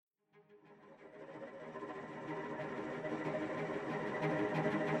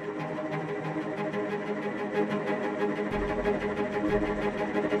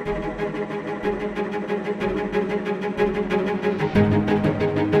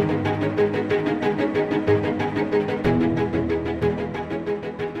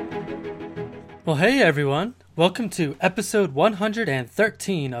Hey everyone, welcome to episode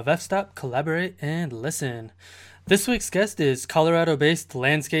 113 of F-Stop Collaborate and Listen. This week's guest is Colorado-based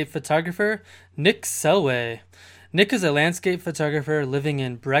landscape photographer Nick Selway. Nick is a landscape photographer living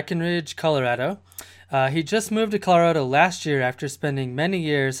in Breckenridge, Colorado. He just moved to Colorado last year after spending many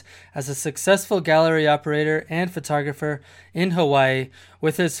years as a successful gallery operator and photographer in Hawaii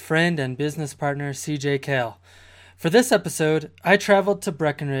with his friend and business partner CJ Kale. For this episode, I traveled to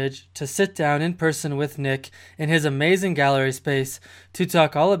Breckenridge to sit down in person with Nick in his amazing gallery space to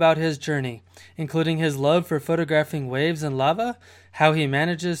talk all about his journey, including his love for photographing waves and lava, how he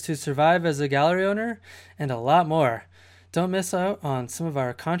manages to survive as a gallery owner, and a lot more. Don't miss out on some of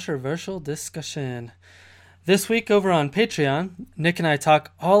our controversial discussion. This week over on Patreon, Nick and I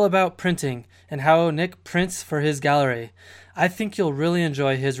talk all about printing and how Nick prints for his gallery. I think you'll really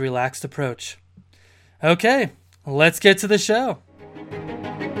enjoy his relaxed approach. Okay. Let's get to the show.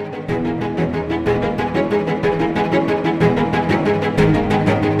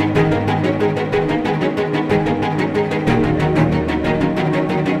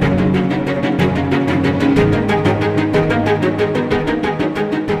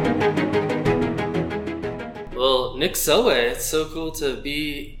 Well, Nick Selway, it's so cool to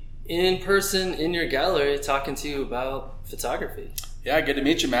be in person in your gallery talking to you about photography. Yeah, good to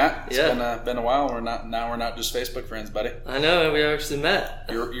meet you, Matt. It's been a while. We're not just Facebook friends, buddy. I know, we actually met.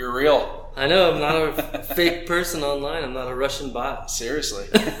 You're real. I know, I'm not a fake person online. I'm not a Russian bot. Seriously.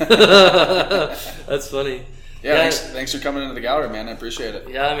 That's funny. Yeah, thanks for coming into the gallery, man. I appreciate it.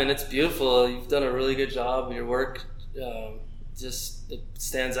 Yeah, I mean, it's beautiful. You've done a really good job. Your work it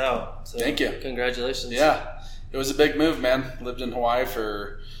stands out. So thank you. Congratulations. Yeah, it was a big move, man. Lived in Hawaii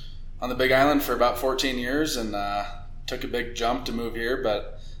on the Big Island for about 14 years and took a big jump to move here,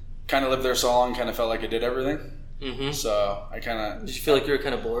 but kind of lived there so long, kind of felt like I did everything. Mm-hmm. So I kind of... Did you feel like you were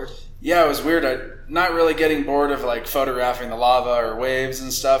kind of bored? Yeah, it was weird. Not really getting bored of like photographing the lava or waves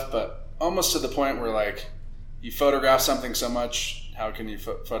and stuff, but almost to the point where like you photograph something so much, how can you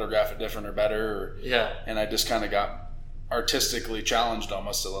photograph it different or better? And I just kind of got artistically challenged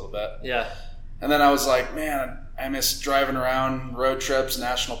almost a little bit. Yeah. And then I was like, man, I miss driving around, road trips,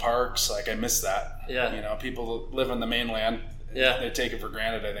 national parks. Like, I miss that. Yeah. You know, people that live on the mainland, they take it for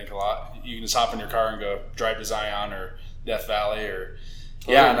granted, I think, a lot. You can just hop in your car and go drive to Zion or Death Valley or...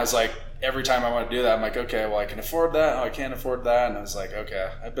 Totally. Yeah, and I was like, every time I want to do that, I'm like, okay, well, I can afford that. Oh, I can't afford that. And I was like, okay,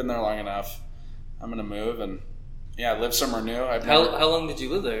 I've been there long enough. I'm going to move and, live somewhere new. How long did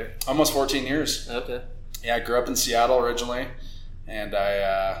you live there? Almost 14 years. Okay. Yeah, I grew up in Seattle originally, and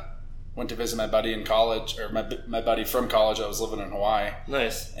I... went to visit my buddy in college, or my buddy from college. I was living in Hawaii.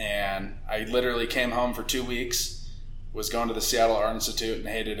 Nice. And I literally came home for 2 weeks, was going to the Seattle Art Institute and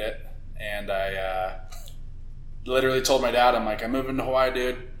hated it. And I literally told my dad, I'm like, I'm moving to Hawaii,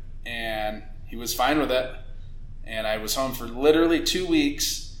 dude. And he was fine with it. And I was home for literally 2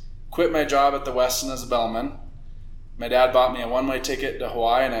 weeks, quit my job at the Westin as a bellman. My dad bought me a one-way ticket to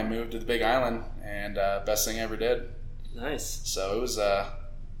Hawaii, and I moved to the Big Island. And best thing I ever did. Nice. So it was...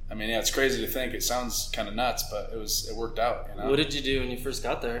 it's crazy to think. It sounds kind of nuts, but it worked out. You know? What did you do when you first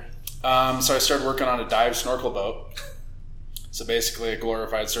got there? So I started working on a dive snorkel boat. So basically a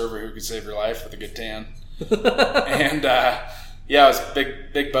glorified surfer who could save your life with a good tan. And it was a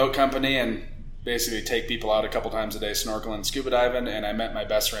big boat company and basically take people out a couple times a day snorkeling, scuba diving. And I met my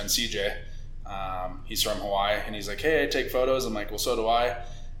best friend CJ. He's from Hawaii, and he's like, hey, I take photos. I'm like, well, so do I.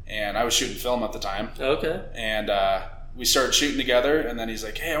 And I was shooting film at the time. Okay. And we started shooting together, and then he's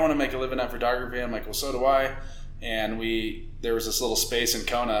like, hey, I want to make a living at photography. I'm like, well, so do I. And there was this little space in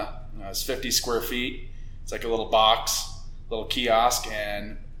Kona. It's 50 square feet. It's like a little box, little kiosk,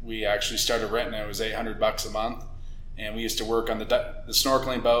 and we actually started renting it. It was $800 a month. And we used to work on the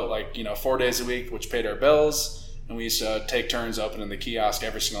snorkeling boat 4 days a week, which paid our bills. And we used to take turns opening the kiosk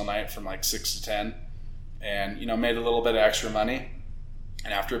every single night from 6 to 10 and, made a little bit of extra money.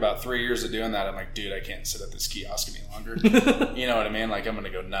 And after about 3 years of doing that, I'm like, dude, I can't sit at this kiosk any longer. You know what I mean? Like, I'm going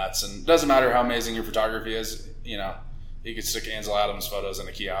to go nuts. And it doesn't matter how amazing your photography is, you could stick Ansel Adams photos in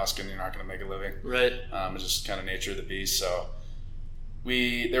a kiosk and you're not going to make a living. Right. It's just kind of nature of the beast. So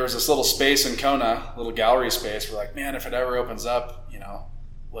there was this little space in Kona, little gallery space. We're like, man, if it ever opens up,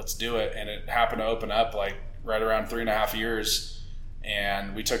 let's do it. And it happened to open up right around 3.5 years.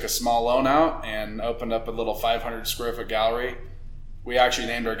 And we took a small loan out and opened up a little 500 square foot gallery. We actually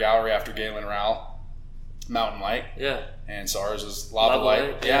named our gallery after Galen Rowell, Mountain Light. Yeah. And so ours is Lava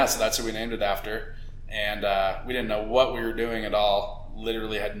Light. Yeah, so that's who we named it after. And we didn't know what we were doing at all.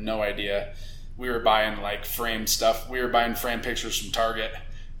 Literally had no idea. We were buying framed stuff. We were buying framed pictures from Target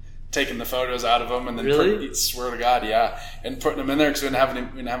taking the photos out of them and then Really? swear to God, yeah, and putting them in there because we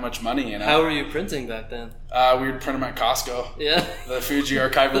didn't have much money. How were you printing back then? We would print them at Costco. Yeah, the Fuji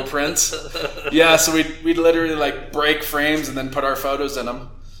archival prints. Yeah, so we'd literally like break frames and then put our photos in them.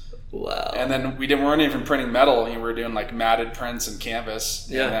 Wow. And then we weren't even printing metal. We were doing like matted prints and canvas.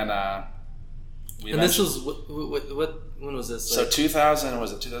 Yeah. And then this was what when was this? So 2000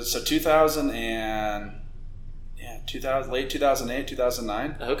 was it? So 2000 and 2000 late 2008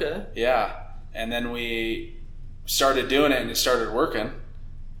 2009. Okay. Yeah, and then we started doing it and it started working.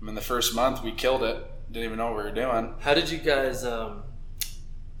 I mean, the first month we killed it. Didn't even know what we were doing. How did you guys do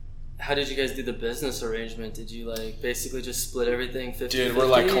the business arrangement? Did you like basically just split everything 50-50? Dude, we're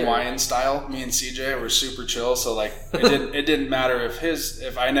like Hawaiian style. Me and CJ were super chill. So like it didn't matter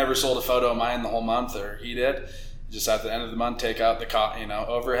if I never sold a photo of mine the whole month or he did. Just at the end of the month, take out the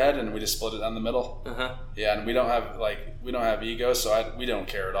overhead, and we just split it down the middle. Yeah, and we don't have ego, so we don't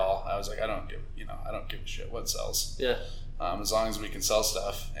care at all. I was like, I don't give a shit what sells. Yeah. As long as we can sell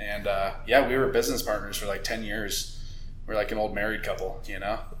stuff. And we were business partners for like 10 years. We're like an old married couple,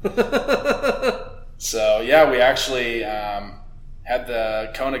 So yeah, we actually had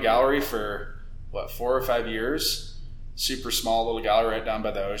the Kona Gallery for 4 or 5 years. Super small little gallery right down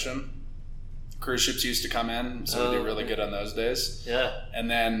by the ocean. Cruise ships used to come in, so we did really good on those days. Yeah.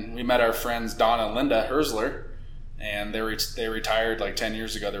 And then we met our friends Don and Linda Herzler, and they retired like 10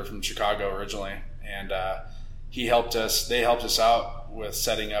 years ago. They're from Chicago originally, and they helped us out with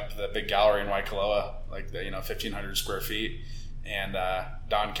setting up the big gallery in Waikoloa, like the 1,500 square feet. And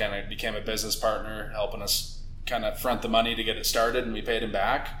Don kind of became a business partner, helping us kind of front the money to get it started, and we paid him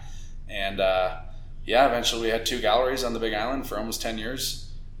back. And eventually we had 2 galleries on the Big Island for almost 10 years.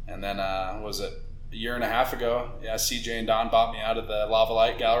 And then, was it a year and a half ago? Yeah, CJ and Don bought me out of the Lava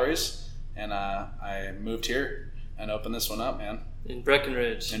Light galleries, and I moved here and opened this one up, man. In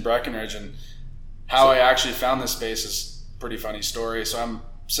Breckenridge. And how I actually found this space is a pretty funny story. So I'm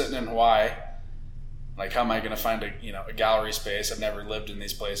sitting in Hawaii. Like, how am I going to find a gallery space? I've never lived in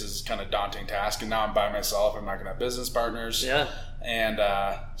these places. It's kind of a daunting task. And now I'm by myself. I'm not going to have business partners. Yeah. And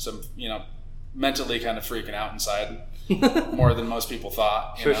so, mentally kind of freaking out inside. More than most people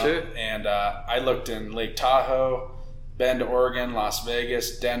thought. For sure. And I looked in Lake Tahoe, Bend, Oregon, Las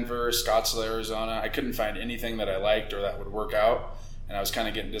Vegas, Denver, Scottsdale, Arizona. I couldn't find anything that I liked or that would work out. And I was kind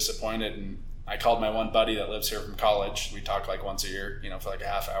of getting disappointed. And I called my one buddy that lives here from college. We talk like once a year, for like a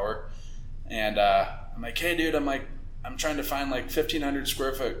half hour. And I'm like, hey, dude, I'm trying to find like 1,500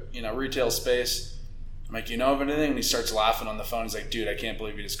 square foot, retail space. I'm like, you know of anything? And he starts laughing on the phone. He's like, dude, I can't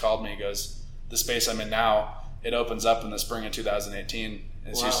believe you just called me. He goes, the space I'm in now, it opens up in the spring of 2018.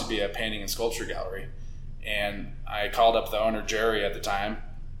 This used to be a painting and sculpture gallery. And I called up the owner, Jerry, at the time.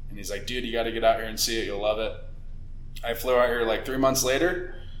 And he's like, dude, you got to get out here and see it. You'll love it. I flew out here like 3 months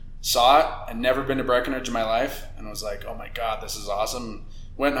later, saw it. I'd never been to Breckenridge in my life. And was like, oh my God, this is awesome.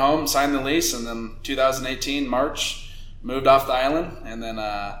 Went home, signed the lease. And then 2018, March, moved off the island. And then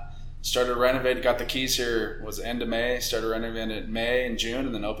started renovating, got the keys here, was end of May. Started renovating in May and June,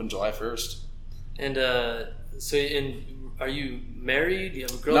 and then opened July 1st. And are you married? Do you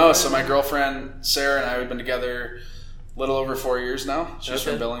have a girlfriend? No, so my girlfriend Sarah and I have been together a little over 4 years now. She's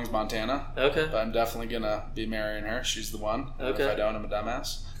from Billings, Montana. Okay. But I'm definitely gonna be marrying her. She's the one. Okay. If I don't, I'm a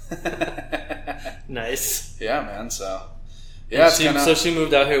dumbass. Nice. Yeah, man. So yeah, so she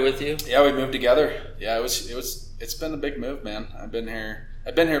moved out here with you? Yeah, we moved together. Yeah, it's been a big move, man. I've been here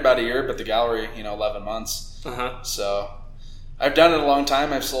about a year, but the gallery, 11 months. So I've done it a long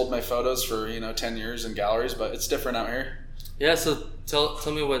time. I've sold my photos for 10 years in galleries, but it's different out here. Yeah. So tell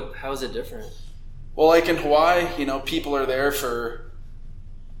me how is it different? Well, like in Hawaii, people are there for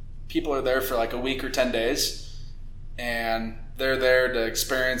like a week or 10 days, and they're there to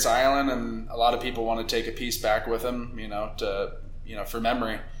experience island, and a lot of people want to take a piece back with them, for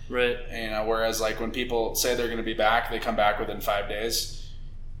memory. Right. Whereas like when people say they're going to be back, they come back within 5 days.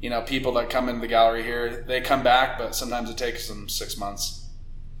 People that come into the gallery here, they come back, but sometimes it takes them 6 months.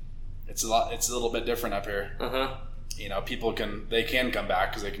 It's a little bit different up here. People can come back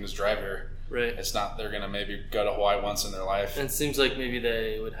because they can just drive here. Right. It's not they're going to maybe go to Hawaii once in their life. And it seems like maybe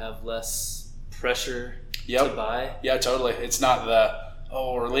they would have less pressure to buy. Yeah, totally. It's not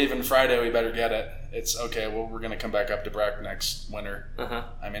we're leaving Friday, we better get it. It's okay, well, we're going to come back up to Breck next winter.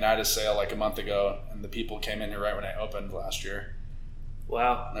 I mean, I had a sale like a month ago, and the people came in here right when I opened last year.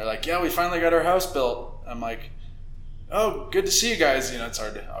 Wow. And they're like, yeah, we finally got our house built. I'm like, oh, good to see you guys. It's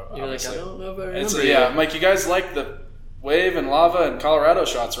hard to, You're obviously. like, I don't know if I remember. Yeah, I'm like, you guys like the wave and lava and Colorado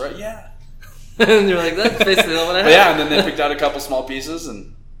shots, right? Yeah. And you're like, that's basically not what I have. Yeah, and then they picked out a couple small pieces,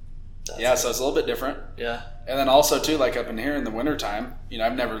 and Yeah, so it's a little bit different. Yeah. And then also, too, like up in here in the wintertime,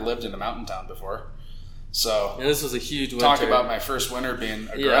 I've never lived in a mountain town before. So and this was a huge winter. Talk about my first winter being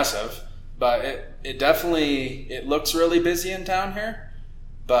aggressive. But it definitely, it looks really busy in town here.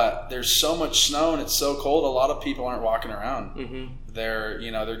 But there's so much snow and it's so cold, a lot of people aren't walking around. Mm-hmm. They're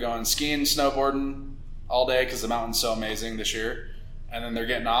going skiing, snowboarding all day because the mountain's so amazing this year. And then they're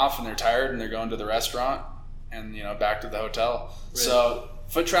getting off and they're tired and they're going to the restaurant and, back to the hotel. Right. So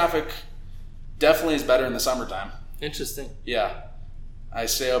foot traffic definitely is better in the summertime. Interesting. Yeah. I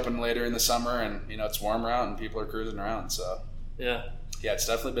stay open later in the summer and, it's warmer out and people are cruising around. So, yeah, it's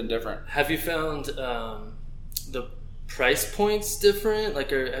definitely been different. Have you found the price points different?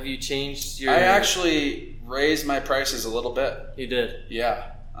 Like, or have you changed your... I actually raised my prices a little bit. You did?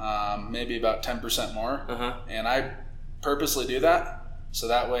 Yeah. Maybe about 10% more. Uh-huh. And I purposely do that. So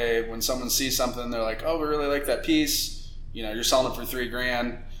that way when someone sees something, they're like, oh, we really like that piece. You're selling it for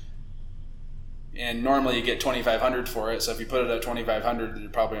 $3,000. And normally you get $2,500 for it. So if you put it at $2,500, you're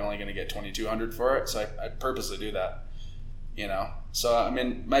probably only going to get $2,200 for it. So I purposely do that. So I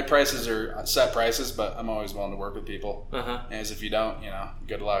mean, my prices are set prices, but I'm always willing to work with people. Uh-huh. As if you don't,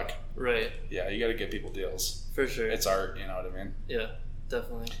 good luck. Right. Yeah, you got to give people deals. For sure. It's art, you know what I mean? Yeah,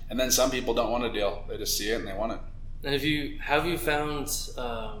 definitely. And then some people don't want a deal; they just see it and they want it. And have you found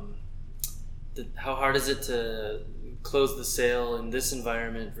how hard is it to close the sale in this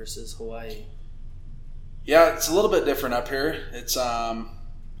environment versus Hawaii? Yeah, it's a little bit different up here. It's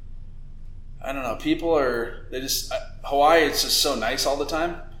I don't know. People Hawaii, it's just so nice all the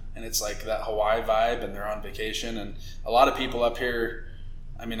time. And it's like that Hawaii vibe and they're on vacation. And a lot of people up here,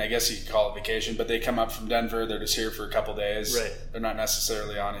 I mean, I guess you could call it vacation, but they come up from Denver. They're just here for a couple days. Right. They're not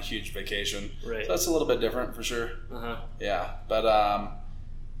necessarily on a huge vacation. Right. So that's a little bit different for sure. Uh-huh. Yeah. But,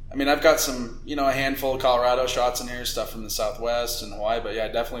 I mean, I've got some, a handful of Colorado shots in here, stuff from the Southwest and Hawaii. But yeah, I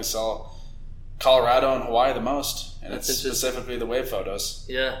definitely sell Colorado and Hawaii the most. And it's specifically the wave photos.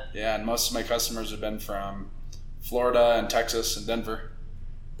 Yeah. Yeah, and most of my customers have been from Florida and Texas and Denver.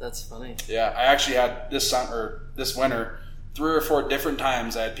 That's funny. Yeah, I actually had this winter, 3 or 4 different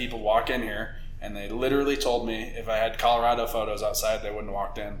times I had people walk in here and they literally told me if I had Colorado photos outside, they wouldn't have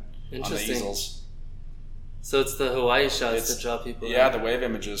walked in on the easels. So it's the Hawaii shots that draw people in. Yeah, the wave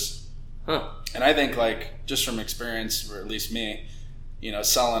images. Huh. And I think, like, just from experience, or at least me,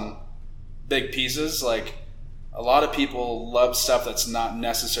 selling big pieces, like, a lot of people love stuff that's not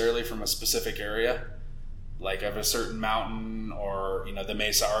necessarily from a specific area, like of a certain mountain or, the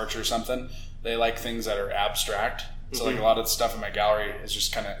Mesa Arch or something. They like things that are abstract. So like a lot of the stuff in my gallery is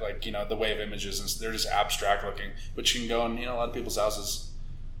just kind of like, the wave images, and they're just abstract looking, which can go in, a lot of people's houses.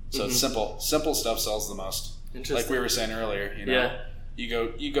 So it's simple. Simple stuff sells the most. Interesting. Like we were saying earlier, Yeah.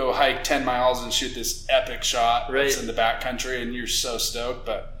 You go hike 10 miles and shoot this epic shot right. that's in the backcountry and you're so stoked,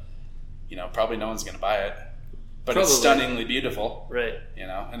 but, probably no one's going to buy it. But It's stunningly beautiful. Right.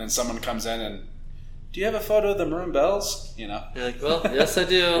 And then someone comes in and, do you have a photo of the maroon bells? You're like, well, yes, I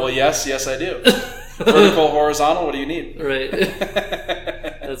do. Well, yes, I do. Vertical, horizontal, what do you need? Right.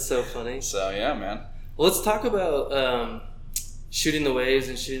 That's so funny. So, yeah, man. Well, let's talk about shooting the waves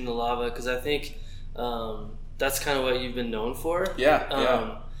and shooting the lava, because I think that's kind of what you've been known for.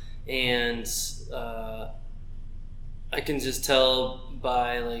 Yeah, And I can just tell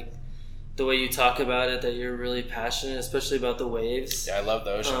by, like, the way you talk about it that you're really passionate, especially about the waves. Yeah, I love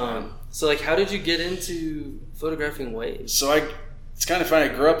the ocean, man. So, like, how did you get into photographing waves? So it's kind of funny.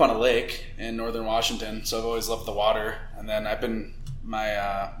 I grew up on a lake in northern Washington, so I've always loved the water. And then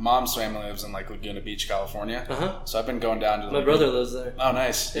my mom's family lives in, like, Laguna Beach, California. Uh-huh. So I've been going down to my brother lives there. Oh,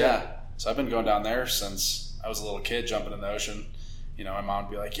 nice. Yeah. So I've been going down there since I was a little kid, jumping in the ocean. My mom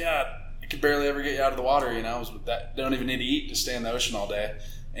would be like, yeah, I could barely ever get you out of the water, They don't even need to eat to stay in the ocean all day.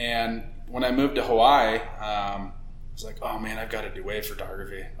 And when I moved to Hawaii, I was like, oh man, I've got to do wave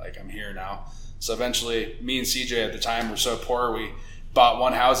photography. Like, I'm here now. So eventually, me and CJ at the time were so poor, we bought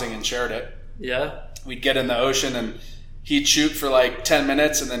one housing and shared it. Yeah. We'd get in the ocean and he'd shoot for like 10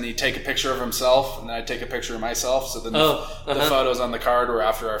 minutes and then he'd take a picture of himself and then I'd take a picture of myself. So then the photos on the card were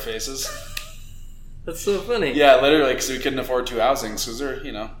after our faces. That's so funny. Yeah, literally, because we couldn't afford 2 housings because they're,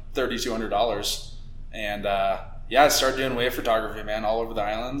 $3,200. And I started doing wave photography, man, all over the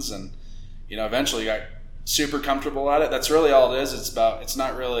islands. And, eventually got super comfortable at it. That's really all it is. It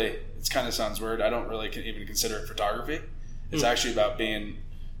kind of sounds weird. I don't really even consider it photography. It's actually about being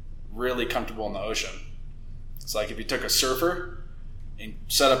really comfortable in the ocean. It's like if you took a surfer and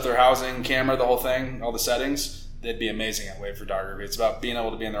set up their housing, camera, the whole thing, all the settings, they'd be amazing at wave photography. It's about being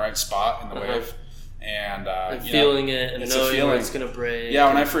able to be in the right spot in the wave and feeling it and knowing where it's going to break. Yeah,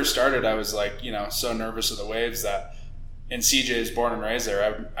 when I first started, I was like, so nervous of the waves that and CJ is born and raised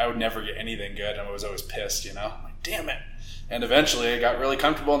there, I would never get anything good. I was always pissed, you know? I'm like, damn it. And eventually I got really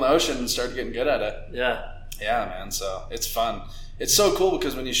comfortable in the ocean and started getting good at it. Yeah. Yeah, man. So it's fun. It's so cool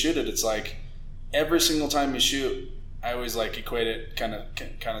because when you shoot it, it's like every single time you shoot, I always like equate it. Kind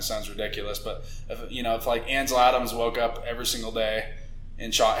of sounds ridiculous, but if like Ansel Adams woke up every single day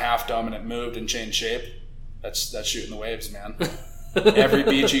and shot Half Dome and it moved and changed shape, that's shooting the waves, man. Every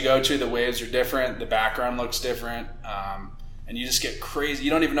beach you go to, the waves are different. The background looks different, and you just get crazy.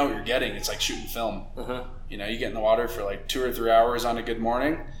 You don't even know what you're getting. It's like shooting film. Uh-huh. You know, you get in the water for like 2 or 3 hours on a good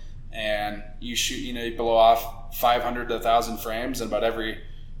morning, and you shoot. You know, you blow off 500 to 1,000 frames, and about every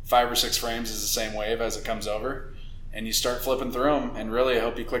 5 or 6 frames is the same wave as it comes over. And you start flipping through them, and really, I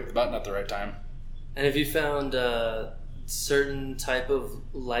hope you click the button at the right time. And have you found certain type of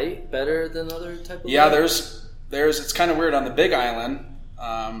light better than other type of Yeah, light? there's it's kind of weird. On the Big Island,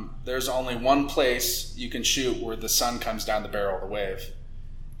 there's only one place you can shoot where the sun comes down the barrel of the wave.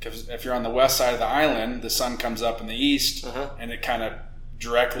 Because if you're on the west side of the island, the sun comes up in the east, and it kind of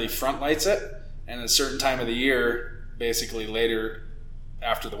directly front lights it. And at a certain time of the year, basically later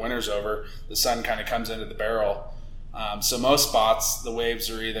after the winter's over, the sun kind of comes into the barrel. So most spots, the waves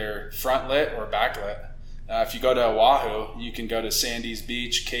are either front lit or back lit. If you go to Oahu, you can go to Sandy's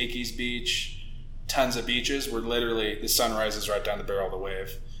Beach, Keikis Beach, tons of beaches where literally the sun rises right down the barrel of the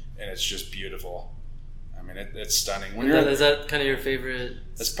wave, and it's just beautiful. I mean, it's stunning. Is that kind of your favorite?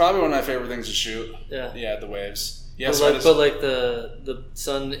 It's probably one of my favorite things to shoot. Yeah, the waves. Yeah, but like the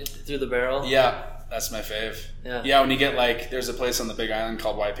sun through the barrel. Yeah, that's my fave. Yeah, when you get like, there's a place on the Big Island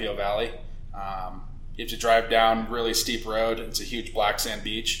called Waipio Valley. You have to drive down a really steep road. It's a huge black sand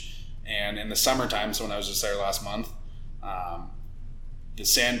beach, and in the summertime, so when I was just there last month, the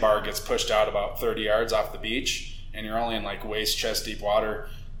sandbar gets pushed out about 30 yards off the beach, and you're only in like waist chest deep water,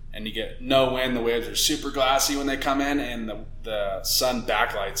 and you get no wind. The waves are super glassy when they come in, and the sun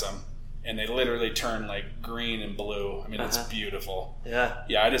backlights them, and they literally turn like green and blue. I mean, it's beautiful. Yeah.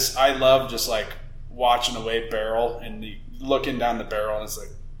 I love just like watching a wave barrel and looking down the barrel, and it's like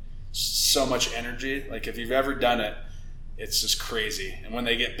so much energy. Like if you've ever done it, it's just crazy. And when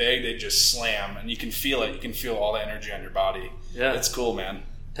they get big, they just slam, and you can feel it. You can feel all the energy on your body. Yeah, it's cool, man.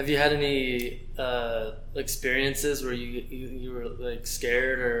 Have you had any experiences where you were like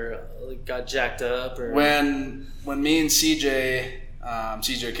scared or like got jacked up? Or when me and CJ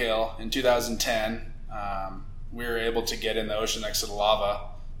Kale in 2010, we were able to get in the ocean next to the lava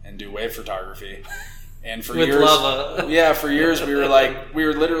and do wave photography. And for years, lava. Yeah, for years we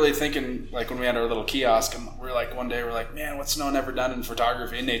were literally thinking, like when we had our little kiosk, and we were like, one day we're like, man, what's no one ever done in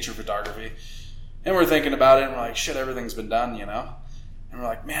photography, in nature photography? And we're thinking about it, and we're like, shit, everything's been done, you know? And we're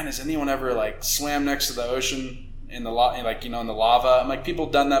like, man, has anyone ever like swam next to the ocean in the in the lava? I'm like, people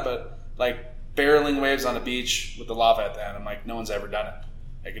have done that, but like barreling waves on a beach with the lava at the end. I'm like, no one's ever done it.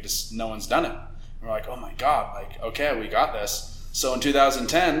 Like no one's done it. And we're like, oh my God, like, okay, we got this. So in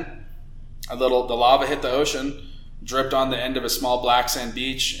 2010, the lava hit the ocean, dripped on the end of a small black sand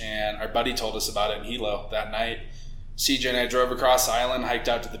beach, and our buddy told us about it in Hilo that night. CJ and I drove across the island, hiked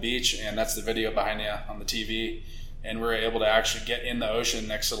out to the beach, and that's the video behind you on the TV. And we were able to actually get in the ocean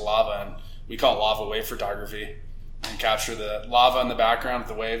next to the lava, and we call it lava wave photography, and capture the lava in the background with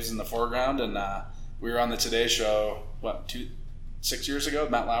the waves in the foreground. And we were on the Today Show, 6 years ago,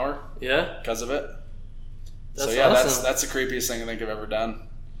 Matt Lauer? Yeah. Because of it. That's awesome. That's the creepiest thing I think I've ever done.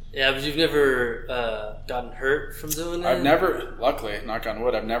 Yeah, but you've never gotten hurt from doing it? I've never, luckily, knock on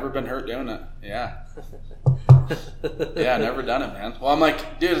wood, I've never been hurt doing it. Yeah. Yeah, never done it, man. Well, I'm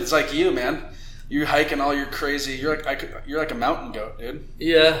like, dude, it's like you, man. You're hiking all your crazy. You're like a mountain goat, dude.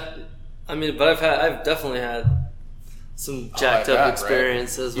 Yeah, I mean, but I've definitely had some jacked up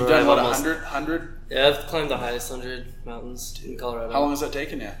experiences. Right? You've done what, 100? Yeah, I've climbed the highest 100 mountains in Colorado. How long has that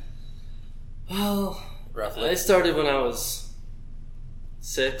taken you? Well, roughly. I started when I was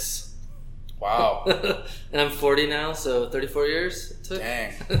 6. Wow. And I'm 40 now, so 34 years it took.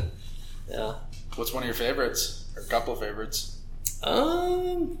 Dang. Yeah. What's one of your favorites, or a couple of favorites?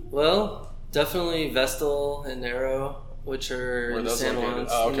 Well, definitely Vestal and Arrow, which are in San Juan, in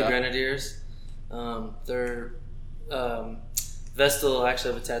the Grenadiers. They're Vestal. I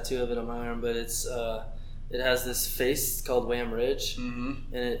actually have a tattoo of it on my arm, but it has this face called Wham Ridge,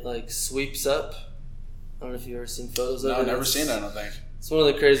 and it like sweeps up. I don't know if you've ever seen photos of it. No, I've never seen it, I don't think. It's one of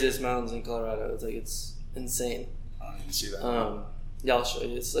the craziest mountains in Colorado. It's insane. I didn't see that. Yeah, I'll show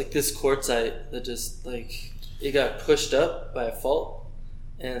you. It's like this quartzite that just like it got pushed up by a fault,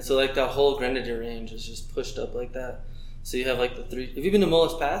 and so like that whole Grenadier range is just pushed up like that. So you have like the three. Have you been to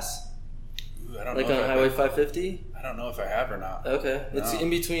Mullis Pass? Ooh, I don't know. Like on Highway 550. I I don't know if I have or not. Okay. No. It's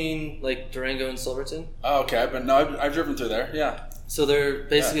in between like Durango and Silverton. Oh, okay. I've driven through there. Yeah. So they're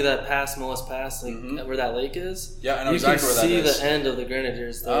basically that pass, Mullis Pass, like where that lake is. Yeah, I know exactly where that is. You can see the end of the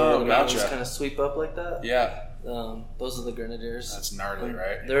Grenadiers there, where the mountains kind of sweep up like that. Yeah. Those are the Grenadiers. That's gnarly,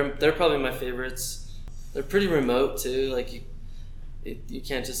 right? They're probably my favorites. They're pretty remote too. Like you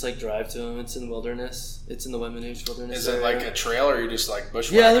can't just like drive to them. It's in the wilderness. It's in the Weminuche Wilderness. Is it like a trail, or are you just like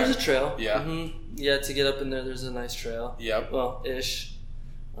bushwhacking? Yeah, there's a trail. Yeah. Mm-hmm. Yeah, to get up in there's a nice trail. Yep. Well, ish.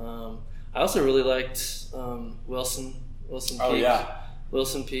 I also really liked Wilson Peak. Oh yeah.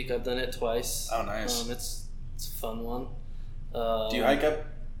 Wilson Peak. I've done it twice. Oh, nice. It's a fun one. Do you hike up?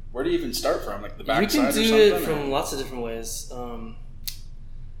 Where do you even start from? Like the backside or something? You can do it from lots of different ways.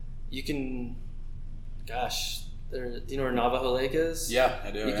 You can, do you know where Navajo Lake is? Yeah,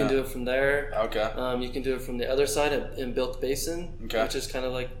 I do. You can do it from there. Okay. You can do it from the other side in Bilk Basin, which is kind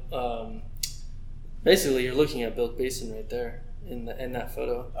of like, basically you're looking at Bilk Basin right there in that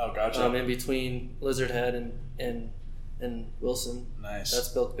photo. Oh, gotcha. In between Lizard Head and Wilson. Nice. That's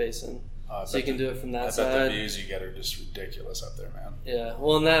Bilk Basin. So you can do it from that side. I bet the side. views you get are just ridiculous up there, man. Yeah.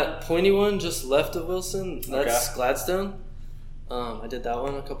 Well, and that pointy one just left of Wilson, that's Gladstone. I did that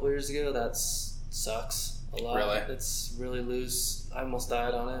one a couple years ago. That sucks a lot. Really? It's really loose. I almost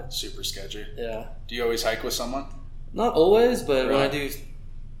died on it. Super sketchy. Yeah. Do you always hike with someone? Not always, but when I do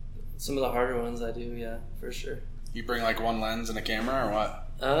some of the harder ones, I do, yeah, for sure. You bring like one lens and a camera, or what?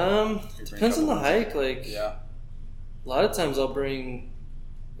 Depends on the hike. Like, yeah. A lot of times I'll bring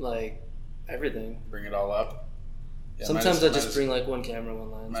like everything. Bring it all up. Yeah, sometimes I just bring like one camera,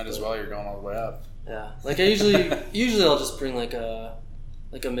 one lens. Might as well. You're going all the way up. Yeah, like I usually I'll just bring like a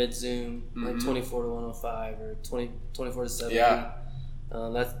mid zoom, like 24 to 105 or 24 to 70. Yeah.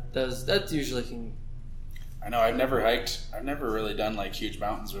 That usually can. I know. I've never hiked. I've never really done like huge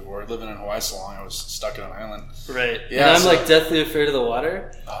mountains before. Living in Hawaii so long, I was stuck on an island. Right. Yeah. And I'm like deathly afraid of the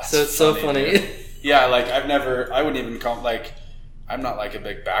water. Oh, so it's so funny. Yeah. Like I wouldn't even call like. I'm not like a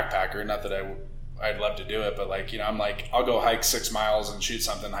big backpacker. Not that I'd love to do it, but like, I'm like, I'll go hike 6 miles and shoot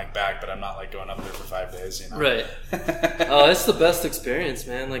something, hike back, but I'm not like going up there for 5 days, Right. Oh, it's the best experience,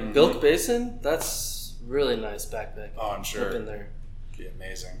 man. Like Bilk Basin, that's really nice backpacking. Oh, I'm sure. Up in there. It'd be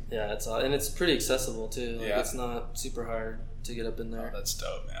amazing. Yeah, and it's pretty accessible too. Like, yeah. It's not super hard to get up in there. Oh, that's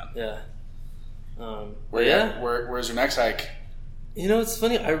dope, man. Yeah. Where's your next hike? It's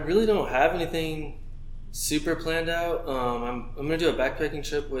funny. I really don't have anything super planned out. I'm gonna do a backpacking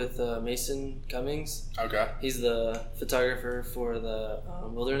trip with Mason Cummings. Okay. He's the photographer for the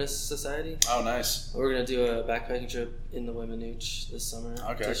Wilderness Society. Oh, nice. We're gonna do a backpacking trip in the Weminuche this summer.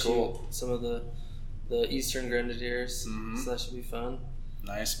 Okay, to cool. Shoot some of the eastern Grenadiers. So that should be fun.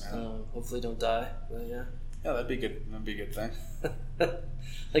 Nice, man. Hopefully don't die, but yeah. Yeah, that'd be good. That'd be a good thing.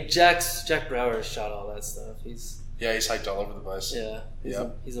 Like Jack Brower shot all that stuff. He's hiked all over the place. Yeah,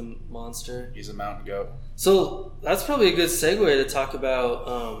 he's a monster. He's a mountain goat. So that's probably a good segue to talk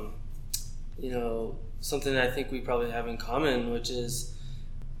about, something I think we probably have in common, which is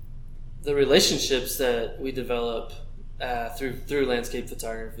the relationships that we develop through landscape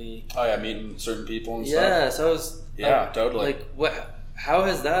photography. Oh yeah, meeting certain people and stuff. Yeah, totally. Like, how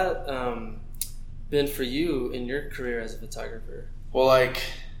has that been for you in your career as a photographer? Well, like,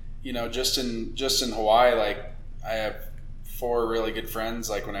 just in Hawaii, like, I have 4 really good friends,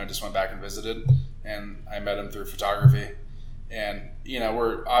 like when I just went back and visited, and I met them through photography. And, we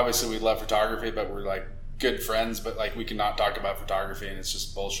love photography, but we're like good friends, but like we cannot talk about photography and it's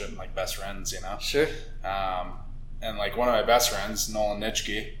just bullshit and like best friends, Sure. And like one of my best friends, Nolan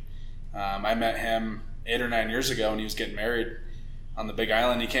Nitschke, I met him 8 or 9 years ago when he was getting married on the Big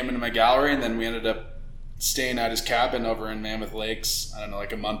Island. He came into my gallery and then we ended up staying at his cabin over in Mammoth Lakes, I don't know,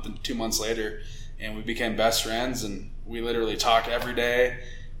 like a month and 2 months later. And we became best friends, and we literally talk every day.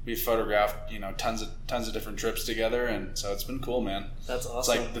 We photographed, tons of different trips together, and so it's been cool, man. That's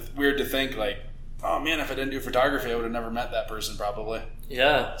awesome. It's like weird to think, like, oh man, if I didn't do photography, I would have never met that person, probably.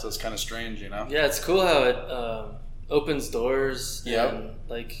 Yeah. So it's kind of strange, Yeah, it's cool how it opens doors. Yep. And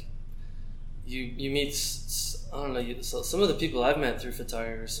like you meet, I don't know. So some of the people I've met through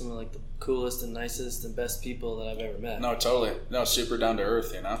photography are some of like the coolest and nicest and best people that I've ever met. No, totally. No, super down to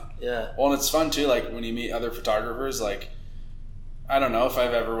earth, Yeah. Well, and it's fun too. Like when you meet other photographers, like I don't know if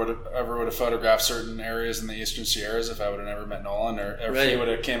I've ever would have photographed certain areas in the Eastern Sierras if I would have never met Nolan, or if he would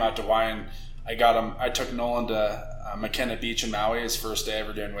have came out to Hawaii and I took Nolan to McKenna Beach in Maui, his first day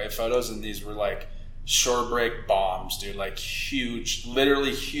ever doing wave photos, and these were like shore break bombs, dude. Like huge,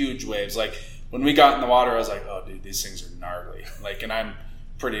 literally huge waves. Like when we got in the water, I was like, oh, dude, these things are gnarly. Like, and I'm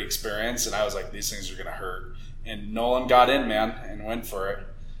pretty experienced, and I was like, these things are gonna hurt. And Nolan got in, man, and went for it.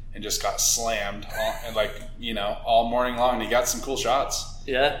 and just got slammed and all morning long. And he got some cool shots.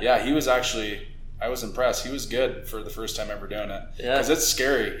 Yeah. Yeah, he was actually. I was impressed. He was good for the first time ever doing it. Yeah. Because it's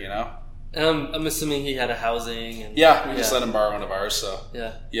scary, And I'm assuming he had a housing. And we just let him borrow one of ours. So.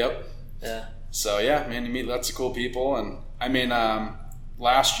 Yeah. Yep. Yeah. So yeah, man, you meet lots of cool people, and I mean,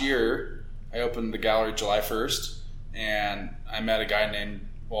 last year I opened the gallery July 1st, and I met a guy named.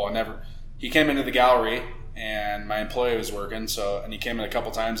 He came into the gallery, and my employee was working, and he came in a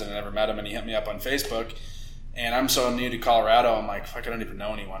couple times, and I never met him, and he hit me up on Facebook, and I'm so new to Colorado, I'm like, fuck, I don't even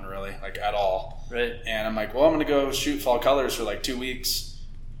know anyone really, like at all. Right. And I'm like, well, I'm gonna go shoot fall colors for like 2 weeks,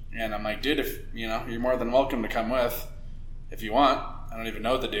 and I'm like, dude, if you're more than welcome to come with, if you want. I don't even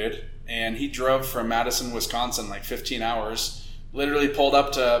know the dude. And he drove from Madison, Wisconsin, like 15 hours. Literally pulled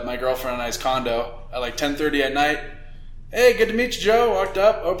up to my girlfriend and I's condo at like 10:30 at night. Hey, good to meet you, Joe. Walked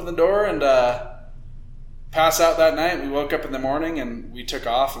up, opened the door, and passed out that night. We woke up in the morning and we took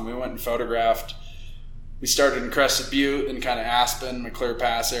off and we went and photographed. We started in Crested Butte and kind of Aspen, McClure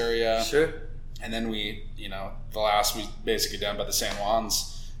Pass area. Sure. And then we basically down by the San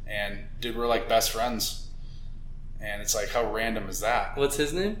Juans. And dude, we're like best friends. And it's like, how random is that? What's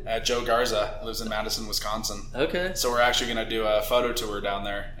his name? Joe Garza, lives in Madison, Wisconsin. Okay. So we're actually going to do a photo tour down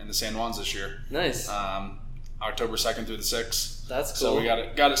there in the San Juans this year. Nice. October 2nd through the 6th. That's cool. So we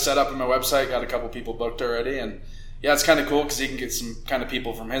got it set up on my website, got a couple people booked already. And yeah, it's kind of cool because you can get some kind of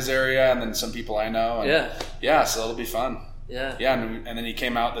people from his area and then some people I know. And yeah, so it'll be fun. Yeah. Yeah, and then he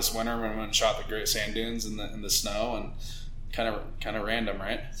came out this winter when we went and shot the Great Sand Dunes in the snow, and kind of random,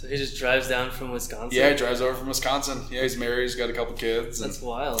 right? So he just drives down from Wisconsin? Yeah, he drives over from Wisconsin. Yeah, he's married. He's got a couple kids. That's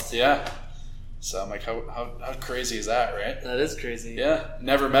wild. Yeah. So I'm like, how crazy is that, right? That is crazy. Yeah.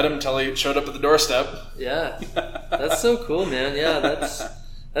 Never met him until he showed up at the doorstep. Yeah. That's so cool, man. Yeah,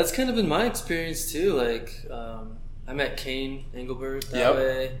 that's kind of been my experience too. Like, I met Kane Engelbert that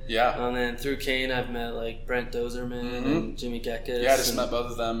way. Yeah. And then through Kane, I've met like Brent Dozerman and Jimmy Gekas. Yeah, I just met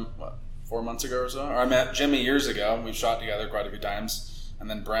both of them, 4 months ago or so? Or I met Jimmy years ago. We've shot together quite a few times. And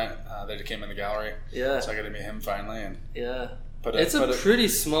then Brent, they came in the gallery. Yeah. So I got to meet him finally. And it's a pretty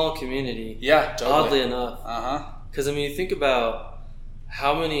small community. Yeah, totally. Oddly enough. Uh-huh. Because, I mean, you think about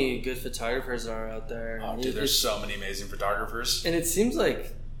how many good photographers are out there. Oh, dude, there's so many amazing photographers. And it seems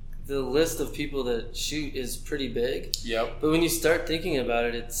like the list of people that shoot is pretty big. Yep. But when you start thinking about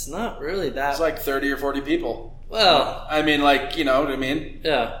it, it's not really that... It's like 30 or 40 people. Well... I mean, like, you know what I mean?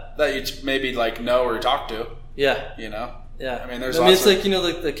 Yeah. That you maybe, like, know or talk to. Yeah. You know? Yeah. I mean, there's it's like, you know,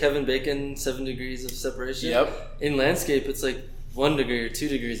 like the Kevin Bacon 7 degrees of separation. Yep. In landscape, it's like 1 degree or 2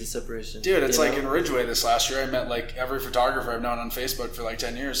 degrees of separation. Dude, it's like in Ridgeway this last year, I met like every photographer I've known on Facebook for like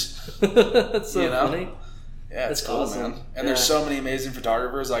 10 years. That's so funny. Yeah, it's cool, awesome. man. And there's so many amazing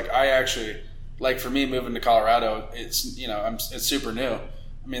photographers. Like, I actually, like, for me moving to Colorado, it's, you know, it's super new.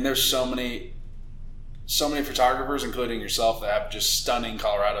 I mean, there's so many photographers, including yourself, that have just stunning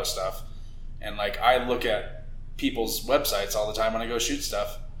Colorado stuff. And like, I look at people's websites all the time when I go shoot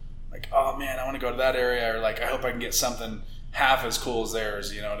stuff. Like, oh man, I want to go to that area, or like, I hope I can get something half as cool as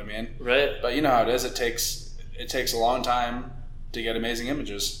theirs. You know what I mean? Right. But you know how it is. It takes a long time to get amazing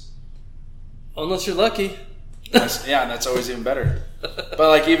images. Unless you're lucky. Yeah, and that's always even better. But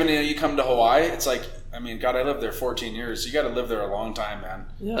like, even you come to Hawaii, it's like, I mean, God, I lived there 14 years. You got to live there a long time, man.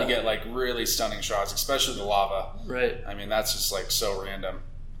 Yeah. To get like really stunning shots, especially the lava. Right. I mean, that's just like so random.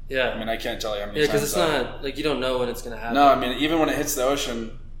 Yeah. I mean, I can't tell you how many times. Yeah, because it's not like you don't know when it's going to happen. No, I mean, even when it hits the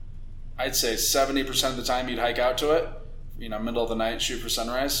ocean, I'd say 70% of the time you'd hike out to it, you know, middle of the night, shoot for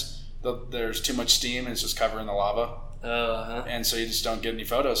sunrise. There's too much steam and it's just covering the lava. Oh, uh-huh. And so you just don't get any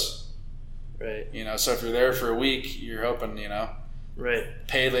photos. Right. You know, so if you're there for a week, you're hoping, you know, right,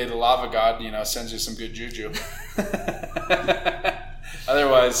 Pele, the lava god, you know, sends you some good juju.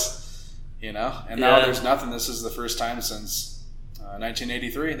 Otherwise, you know, and now there's nothing. This is the first time since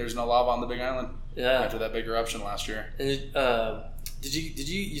 1983. There's no lava on the Big Island. Yeah. After that big eruption last year. And did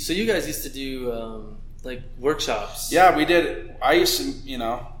you? So you guys used to do like workshops? Yeah, we did. I used to, you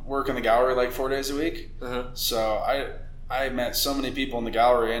know, work in the gallery like 4 days a week. Uh-huh. So I met so many people in the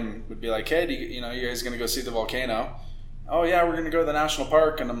gallery and would be like, hey, you guys going to go see the volcano? Oh, yeah, we're going to go to the national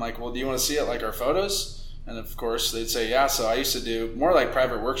park. And I'm like, well, do you want to see it like our photos? And, of course, they'd say, yeah. So I used to do more like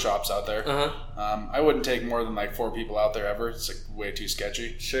private workshops out there. Uh-huh. I wouldn't take more than like 4 people out there ever. It's like way too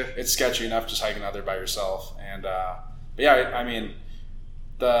sketchy. Sure. It's sketchy enough just hiking out there by yourself. And, but yeah, I mean,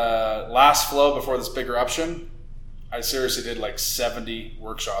 the last flow before this big eruption, I seriously did like 70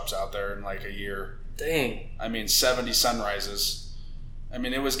 workshops out there in like a year. Dang. I mean, 70 sunrises. I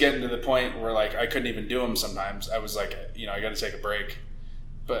mean, it was getting to the point where, like, I couldn't even do them sometimes. I was like, you know, I got to take a break.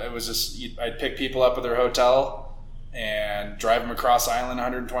 But it was just, I'd pick people up at their hotel, and drive them across the island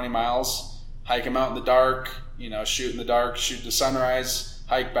 120 miles, hike them out in the dark, shoot in the dark, shoot the sunrise,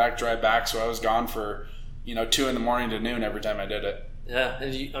 hike back, drive back. So I was gone for, 2 in the morning to noon every time I did it. Yeah,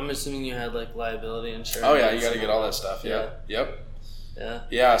 and I'm assuming you had like liability insurance. Oh yeah, you got to get all that stuff. Yeah. Yep. Yeah.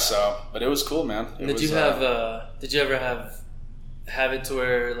 Yeah. So, but it was cool, man. Did you ever have it to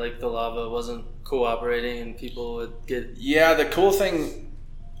where like the lava wasn't cooperating and people would get? Yeah, the cool thing,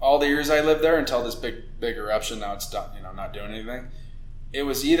 all the years I lived there until this big eruption, now it's done. Not doing anything. It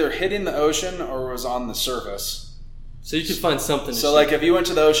was either hitting the ocean or it was on the surface. So you could find something. So like if you went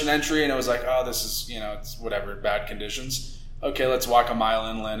to the ocean entry and it was like, oh, this is it's whatever, bad conditions. Okay, let's walk a mile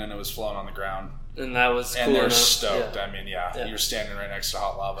inland, and it was flowing on the ground. And that was cool. And they're enough. stoked. Yeah. I mean, you're standing right next to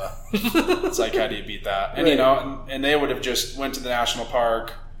hot lava. It's like, how do you beat that? And and they would have just went to the national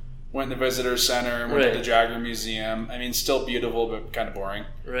park, went to the visitor center, went to the Jagger Museum. I mean, still beautiful, but kind of boring.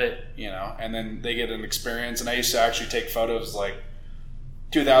 Right. And then they get an experience. And I used to actually take photos like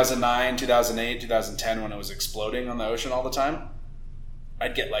 2009, 2008, 2010 when it was exploding on the ocean all the time.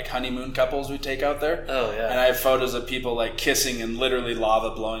 I'd get like honeymoon couples we'd take out there. Oh, yeah. And I have photos of people like kissing and literally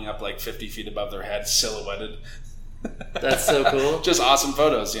lava blowing up like 50 feet above their head, silhouetted. That's so cool. Just awesome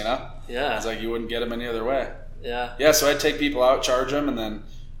photos, Yeah. It's like you wouldn't get them any other way. Yeah. Yeah, so I'd take people out, charge them, and then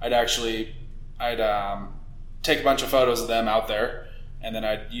I'd take a bunch of photos of them out there, and then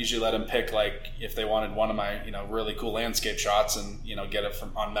I'd usually let them pick like if they wanted one of my, really cool landscape shots and, get it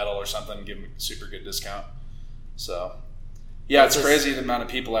on metal or something and give them a super good discount. So... yeah, it's crazy the amount of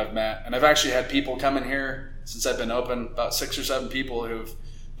people I've met. And I've actually had people come in here since I've been open, about 6 or 7 people who've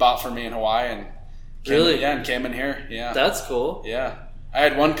bought from me in Hawaii and came in here. Yeah. That's cool. Yeah. I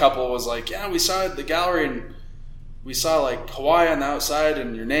had one couple was like, yeah, we saw the gallery and we saw like Hawaii on the outside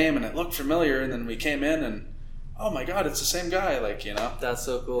and your name and it looked familiar, and then we came in and oh my God, it's the same guy, That's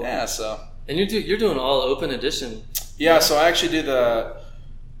so cool. Yeah, so. And you're doing all open edition. Yeah, so I actually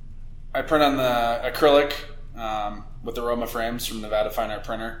I print on the acrylic with the Roma frames from Nevada Fine Art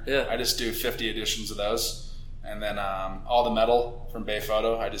Printer. Yeah. I just do 50 editions of those. And then all the metal from Bay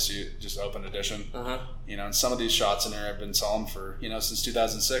Photo, I just do open edition. Uh-huh. And some of these shots in here I've been selling for, since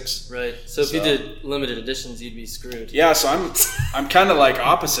 2006. Right. So if you did limited editions, you'd be screwed. Yeah, so I'm kind of like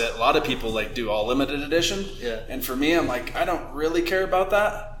opposite. A lot of people like do all limited edition. Yeah. And for me, I'm like, I don't really care about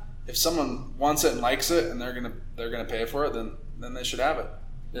that. If someone wants it and likes it and they're gonna pay for it, then they should have it.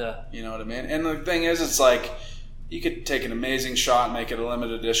 Yeah. You know what I mean? And the thing is, it's like, you could take an amazing shot and make it a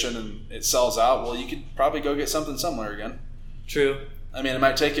limited edition and it sells out. Well, you could probably go get something somewhere again. True. I mean, it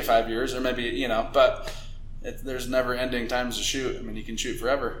might take you 5 years or maybe, but there's never ending times to shoot. I mean, you can shoot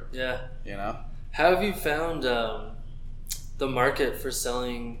forever. Yeah. How have you found the market for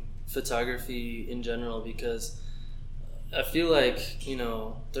selling photography in general? Because I feel like,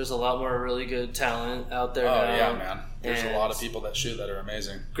 there's a lot more really good talent out there now. Oh, yeah, man. There's a lot of people that shoot that are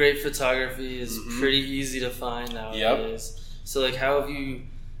amazing. Great photography is pretty easy to find nowadays. Yep. So, like, how have you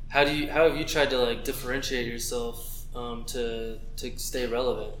tried to, like, differentiate yourself to stay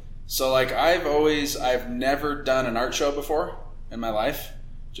relevant? So, like, I've never done an art show before in my life.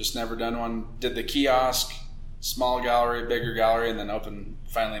 Just never done one. Did the kiosk, small gallery, bigger gallery, and then opened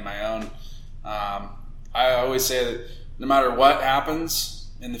finally my own. I always say that no matter what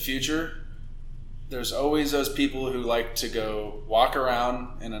happens in the future, there's always those people who like to go walk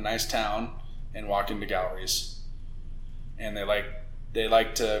around in a nice town and walk into galleries. And they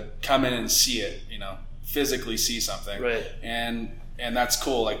like to come in and see it, physically see something. Right. And that's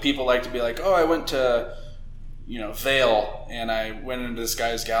cool. Like, people like to be like, oh, I went to, Vail and I went into this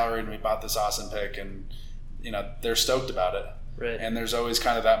guy's gallery and we bought this awesome pic, and, they're stoked about it. Right. And there's always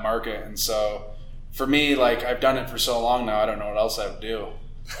kind of that market. And so for me, like, I've done it for so long now, I don't know what else I would do.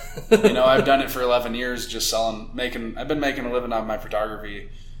 I've done it for 11 years, just I've been making a living off my photography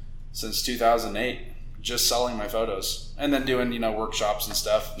since 2008, just selling my photos and then doing, workshops and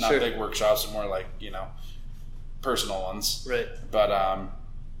stuff, not big workshops, but more like, personal ones. Right. But,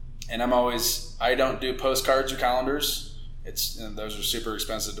 and I don't do postcards or calendars. Those are super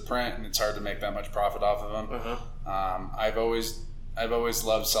expensive to print and it's hard to make that much profit off of them. Uh-huh. I've always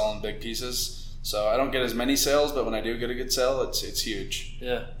loved selling big pieces. So I don't get as many sales, but when I do get a good sale, it's huge.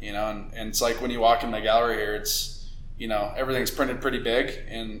 Yeah. And it's like when you walk in my gallery here, it's, everything's printed pretty big,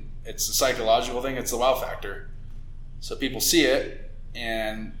 and it's the psychological thing. It's the wow factor. So people see it,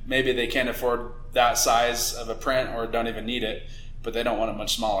 and maybe they can't afford that size of a print or don't even need it, but they don't want it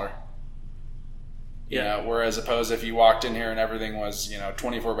much smaller. Yeah. Whereas opposed if you walked in here and everything was,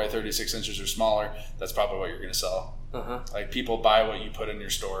 24 by 36 inches or smaller, that's probably what you're going to sell. Uh-huh. Like, people buy what you put in your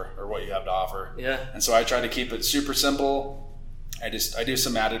store or what you have to offer. Yeah. And so I try to keep it super simple. I do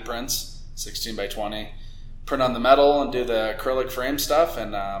some matted prints, 16 by 20. print on the metal and do the acrylic frame stuff.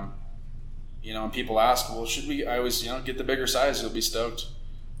 And when people ask, well, should we? I always get the bigger size. You'll be stoked.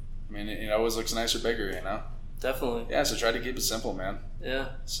 I mean, it always looks nicer, bigger. Definitely. Yeah. So try to keep it simple, man. Yeah.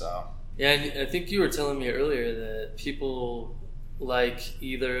 So. Yeah, and I think you were telling me earlier that people like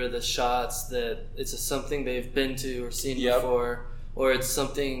either the shots that it's something they've been to or seen before, or it's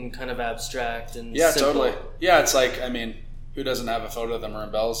something kind of abstract and simple. Totally. Yeah, it's like, I mean, who doesn't have a photo of the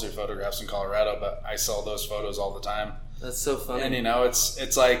Marin Bells or photographs in Colorado? But I sell those photos all the time. That's so funny. And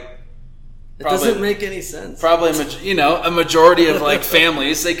it's like it doesn't make any sense. Probably a majority of like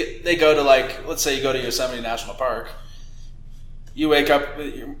families they go to, like, let's say you go to Yosemite National Park. You wake up,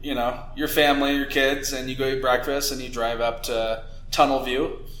 your family, your kids, and you go eat breakfast, and you drive up to Tunnel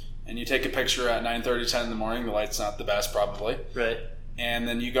View, and you take a picture at 9:30, 10 in the morning. The light's not the best, probably. Right. And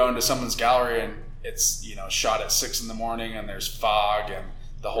then you go into someone's gallery, and it's shot at 6 in the morning, and there's fog, and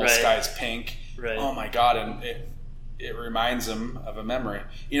the whole sky's pink. Right. Oh my God! And it reminds them of a memory.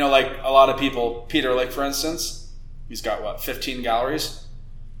 Like a lot of people, Peter Lick, for instance, he's got 15 galleries.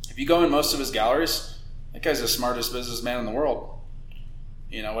 If you go in most of his galleries, that guy's the smartest businessman in the world.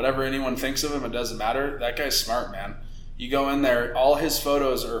 Whatever anyone thinks of him, it doesn't matter. That guy's smart, man. You go in there, all his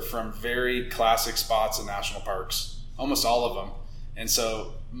photos are from very classic spots in national parks, almost all of them. And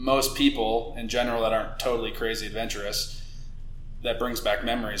so most people in general that aren't totally crazy adventurous, that brings back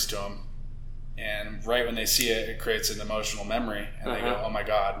memories to them. And right when they see it, it creates an emotional memory. And they go, oh my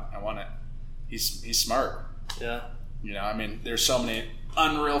God, I want it. He's smart. Yeah. I mean, there's so many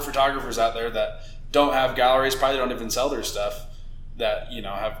unreal photographers out there that don't have galleries, probably don't even sell their stuff, that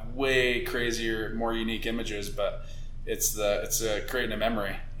have way crazier, more unique images, but it's creating a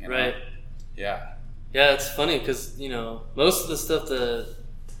memory. Right. Yeah. Yeah, it's funny because most of the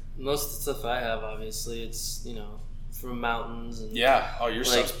stuff I have, obviously, it's from mountains and your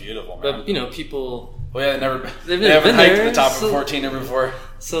stuff's beautiful, man. But people. Well, yeah, they've never never been hiked there, to the top of 14 ever before.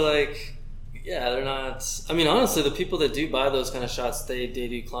 So they're not. I mean, honestly, the people that do buy those kind of shots, they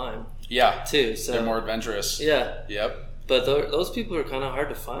do climb. Yeah. Too. So they're more adventurous. Yeah. Yep. But those people are kind of hard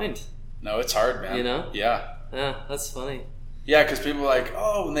to find. No, it's hard, man. Yeah. Yeah, that's funny. Yeah, because people are like,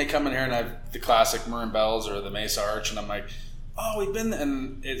 when they come in here and I have the classic Marin Bells or the Mesa Arch, and I'm like, we've been there.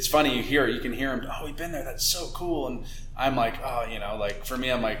 And it's funny, you can hear them, we've been there, that's so cool. And I'm like, like for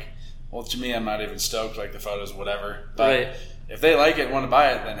me, I'm like, well, to me, I'm not even stoked, like the photos, whatever. But if they like it and want to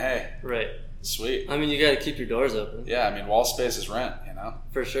buy it, then hey. Right. Sweet. I mean, you got to keep your doors open. Yeah, I mean, wall space is rent,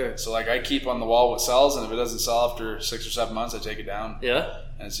 For sure. So, I keep on the wall what sells, and if it doesn't sell after 6 or 7 months, I take it down. Yeah?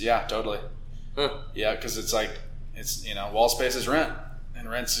 And it's, totally. Huh. Yeah, because it's wall space is rent, and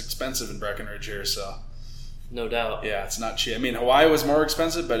rent's expensive in Breckenridge here, so. No doubt. Yeah, it's not cheap. I mean, Hawaii was more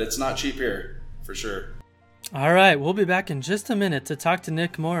expensive, but it's not cheap here, for sure. All right, we'll be back in just a minute to talk to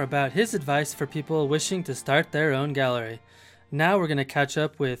Nick more about his advice for people wishing to start their own gallery. Now we're going to catch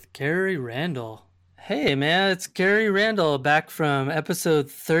up with Gary Randall. Hey, man, it's Gary Randall back from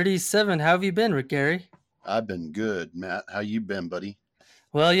episode 37. How have you been, Gary? I've been good, Matt. How you been, buddy?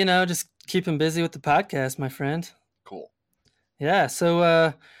 Well, just keeping busy with the podcast, my friend. Cool. Yeah,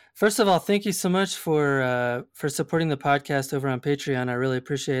 so first of all, thank you so much for supporting the podcast over on Patreon. I really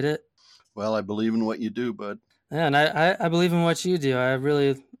appreciate it. Well, I believe in what you do, bud. Yeah, and I believe in what you do. I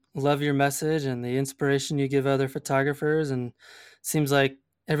really love your message and the inspiration you give other photographers, and it seems like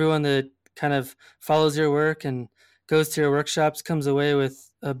everyone that kind of follows your work and goes to your workshops comes away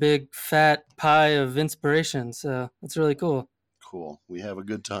with a big fat pie of inspiration. So it's really cool. Cool. We have a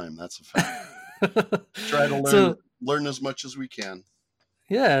good time. That's a fact. Try to learn as much as we can.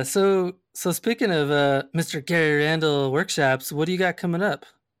 Yeah. So speaking of Mr. Gary Randall workshops, what do you got coming up?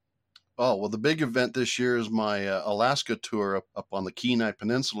 Oh, well, the big event this year is my Alaska tour up on the Kenai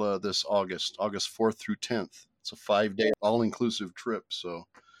Peninsula this August 4th through 10th. It's a 5-day all-inclusive trip. So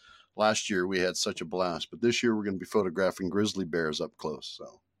last year we had such a blast, but this year we're going to be photographing grizzly bears up close.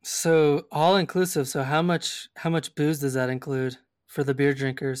 So all-inclusive. So how much booze does that include for the beer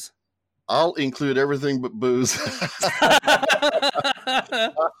drinkers? I'll include everything but booze.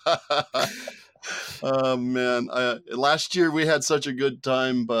 Oh, man. Last year we had such a good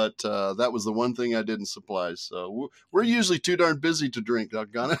time, but that was the one thing I didn't supply. So we're usually too darn busy to drink,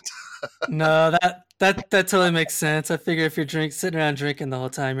 doggone it. No, that totally makes sense. I figure if you're sitting around drinking the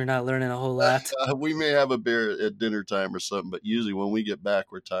whole time, you're not learning a whole lot. We may have a beer at dinner time or something, but usually when we get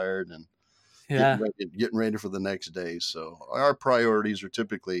back, we're tired and getting ready for the next day. So our priorities are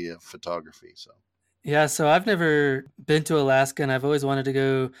typically photography. So. Yeah, so I've never been to Alaska, and I've always wanted to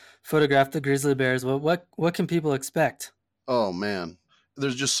go photograph the grizzly bears. What can people expect? Oh, man.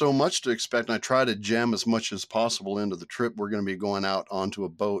 There's just so much to expect, and I try to jam as much as possible into the trip. We're going to be going out onto a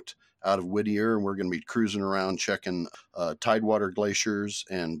boat out of Whittier, and we're going to be cruising around checking tidewater glaciers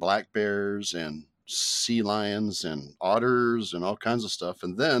and black bears and sea lions and otters and all kinds of stuff.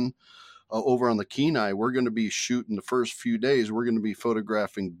 And then over on the Kenai, we're going to be shooting the first few days. We're going to be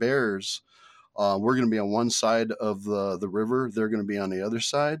photographing bears. We're going to be on one side of the river. They're going to be on the other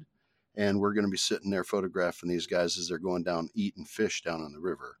side. And we're going to be sitting there photographing these guys as they're going down eating fish down on the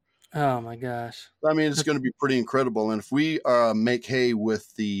river. Oh, my gosh. I mean, it's going to be pretty incredible. And if we make hay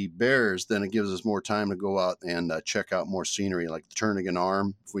with the bears, then it gives us more time to go out and check out more scenery, like the Turnagain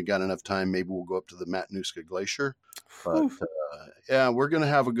Arm. If we got enough time, maybe we'll go up to the Matanuska Glacier. But yeah, we're going to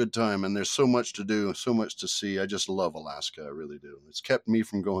have a good time. And there's so much to do, so much to see. I just love Alaska. I really do. It's kept me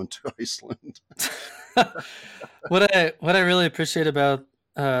from going to Iceland. What I really appreciate about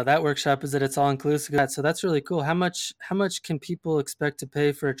that workshop is that it's all inclusive. So that's really cool. How much can people expect to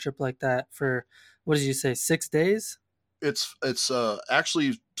pay for a trip like that for, what did you say, 6 days? It's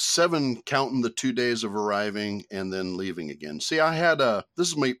actually 7 counting the 2 days of arriving and then leaving again. See, I had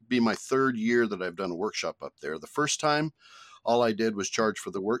this might be my 3rd year that I've done a workshop up there. The first time, all I did was charge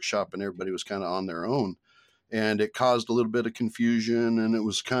for the workshop and everybody was kind of on their own. And it caused a little bit of confusion, and it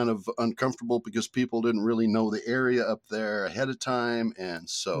was kind of uncomfortable because people didn't really know the area up there ahead of time. And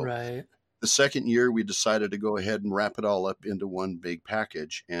so Right. the second year, we decided to go ahead and wrap it all up into one big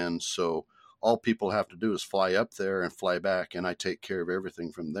package. And so all people have to do is fly up there and fly back, and I take care of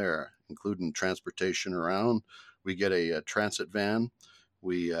everything from there, including transportation around. We get a transit van.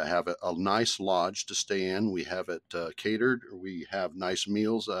 We have a nice lodge to stay in. We have it catered. We have nice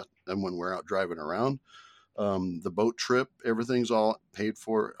meals and when we're out driving around. The boat trip, everything's all paid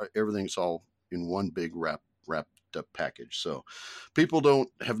for. Everything's all in one big wrapped up package. So people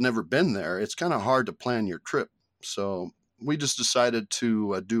have never been there. It's kind of hard to plan your trip. So we just decided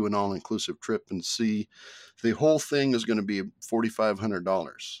to do an all-inclusive trip and see. The whole thing is going to be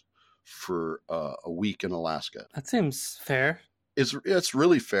 $4,500 for a week in Alaska. That seems fair. It's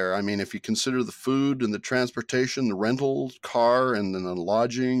really fair. I mean, if you consider the food and the transportation, the rental car, and then the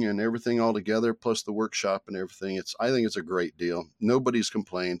lodging and everything all together, plus the workshop and everything, I think it's a great deal. Nobody's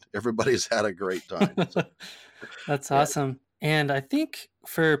complained. Everybody's had a great time. That's awesome. And I think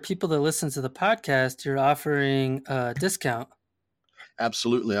for people that listen to the podcast, you're offering a discount.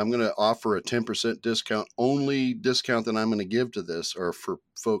 Absolutely. I'm going to offer a 10% discount. Only discount that I'm going to give to this are for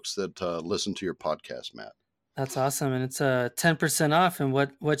folks that listen to your podcast, Matt. That's awesome, and it's 10% off. And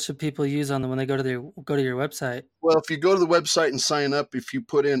what should people use when they go to your website? Well, if you go to the website and sign up, if you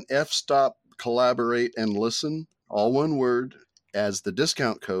put in F-Stop, Collaborate, and Listen, all one word, as the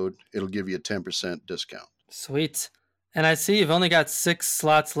discount code, it'll give you a 10% discount. Sweet. And I see you've only got 6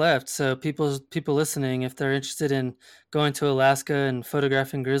 slots left. So people listening, if they're interested in going to Alaska and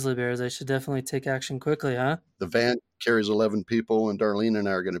photographing grizzly bears, they should definitely take action quickly, huh? The van carries 11 people, and Darlene and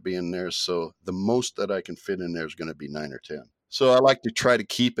I are going to be in there. So the most that I can fit in there is going to be 9 or 10. So I like to try to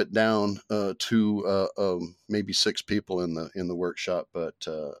keep it down to maybe 6 people in the workshop. But,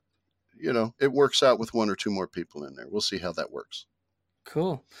 it works out with 1 or 2 more people in there. We'll see how that works.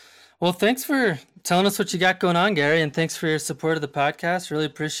 Cool. Well, thanks for telling us what you got going on, Gary, and thanks for your support of the podcast. Really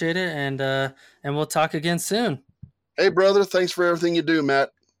appreciate it, and we'll talk again soon. Hey, brother, thanks for everything you do,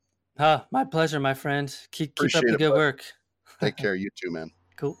 Matt. My pleasure, my friend. Keep up the good work. Take care. You too, man.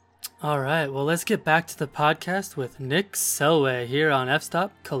 Cool. All right. Well, let's get back to the podcast with Nick Selway here on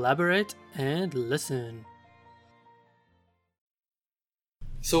F-Stop, Collaborate, and Listen.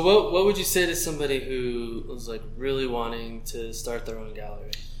 So what would you say to somebody who was like really wanting to start their own gallery?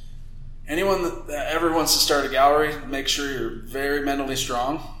 Anyone that ever wants to start a gallery, make sure you're very mentally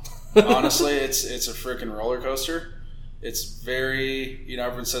strong. Honestly, it's a freaking roller coaster. It's very,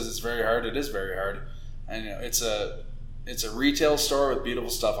 everyone says it's very hard. It is very hard. And it's a retail store with beautiful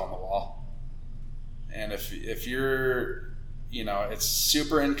stuff on the wall. And if you're, it's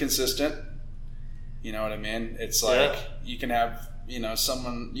super inconsistent. You know what I mean? It's like you can have, you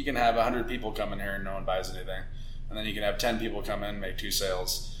can have 100 people come in here and no one buys anything. And then you can have 10 people come in and make 2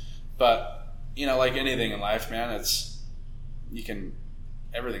 sales. But, like anything in life, man,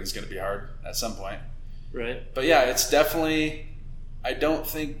 everything's going to be hard at some point. Right. But yeah, it's definitely, I don't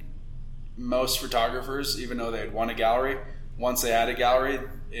think most photographers, even though they'd want a gallery, once they had a gallery,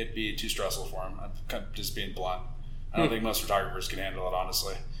 it'd be too stressful for them. I'm just being blunt. I don't think most photographers can handle it,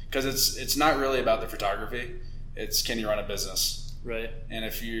 honestly. Because it's not really about the photography. It's, can you run a business? Right. And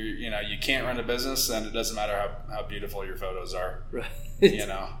if you can't run a business, then it doesn't matter how beautiful your photos are. Right.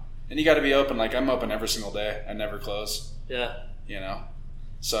 And you got to be open. Like, I'm open every single day. I never close. Yeah.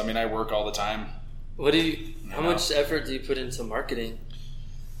 So, I work all the time. How much effort do you put into marketing?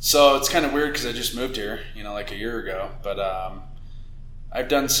 So it's kind of weird because I just moved here, like a year ago. But I've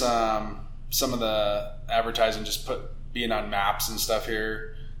done some of the advertising, just being on maps and stuff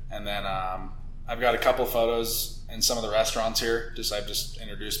here, and then I've got a couple photos in some of the restaurants here. I've just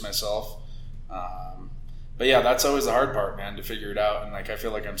introduced myself. But yeah, that's always the hard part, man, to figure it out. And like, I feel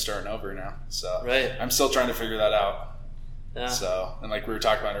like I'm starting over now. So right. I'm still trying to figure that out. Yeah. So, and like we were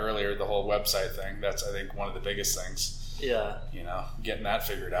talking about earlier, the whole website thing, that's, I think, one of the biggest things. Yeah. You know, getting that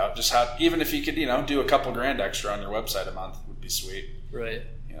figured out. Just even if you could, do a couple grand extra on your website a month would be sweet. Right.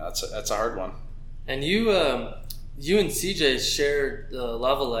 That's a hard one. And you and CJ shared the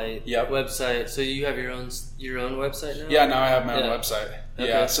Lavalite website, so you have your own website now? Yeah, now I have my own website. Okay.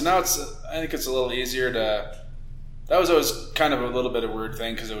 Yeah, so now I think it's a little easier to. That was always kind of a little bit of a weird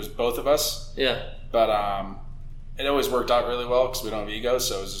thing because it was both of us. Yeah. But it always worked out really well because we don't have egos,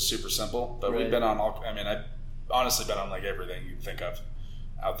 so it was just super simple. But we've been on I've honestly been on like everything you can think of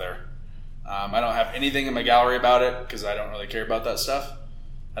out there. I don't have anything in my gallery about it because I don't really care about that stuff.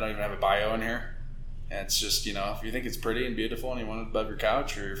 I don't even have a bio in here. And it's just, if you think it's pretty and beautiful and you want it above your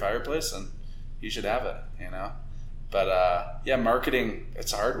couch or your fireplace, then you should have it, But, marketing,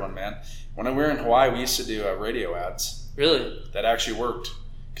 it's a hard one, man. When we were in Hawaii, we used to do radio ads. Really? That actually worked.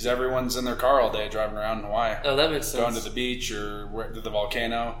 Because everyone's in their car all day driving around in Hawaii. Oh, that makes sense. Going to the beach or to the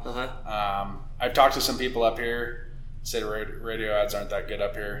volcano. Uh-huh. I've talked to some people up here, say radio ads aren't that good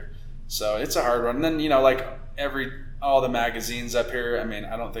up here. So it's a hard one. And then, all the magazines up here,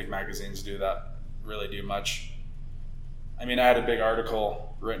 I don't think magazines really do much. I had a big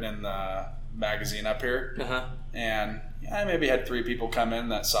article written in the magazine up here, and I maybe had 3 people come in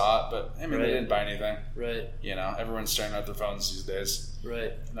that saw it, but they didn't buy anything. Right. Everyone's staring at their phones these days.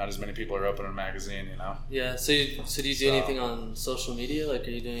 Right. Not as many people are opening a magazine. Yeah. So do you do anything on social media? Like,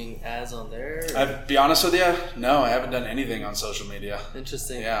 are you doing ads on there? I'll be honest with you, no, I haven't done anything on social media.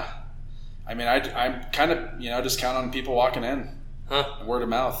 Interesting. Yeah. I'm kind of just count on people walking in. Word of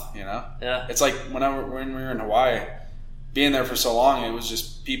mouth, Yeah. It's like when we were in Hawaii, being there for so long, it was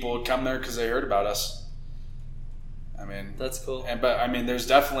just people would come there because they heard about us. That's cool. But there's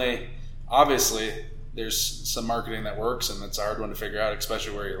definitely, obviously, there's some marketing that works, and it's a hard one to figure out,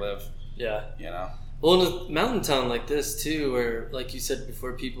 especially where you live. Yeah. Well, in a mountain town like this too, where, like you said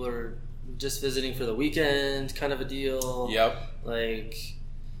before, people are just visiting for the weekend, kind of a deal. Yep. Like,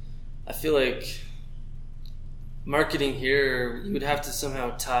 I feel like marketing here, you would have to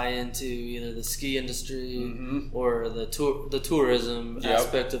somehow tie into either the ski industry or the tourism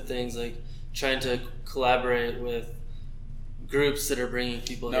aspect of things, like trying to collaborate with groups that are bringing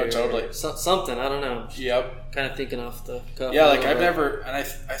people here. No, totally. Something, I don't know. Yep. Kind of thinking off the cuff. Yeah, like I've never, and I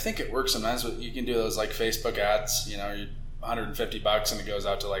think it works sometimes, but you can do those like Facebook ads, you're $150 and it goes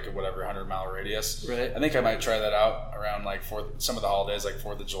out to like a 100-mile radius. Right. I think I might try that out around like some of the holidays, like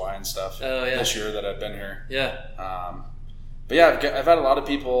 4th of July and stuff. Oh, yeah. This year that I've been here. Yeah. But yeah, I've had a lot of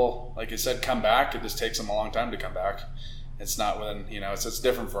people, like I said, come back. It just takes them a long time to come back. It's not within, it's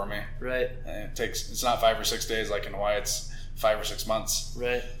different for me. Right. And it's not 5 or 6 days like in Hawaii. It's 5 or 6 months.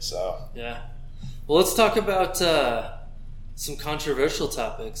 Right. So. Yeah. Well, let's talk about some controversial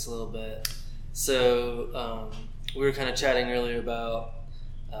topics a little bit. So, we were kind of chatting earlier about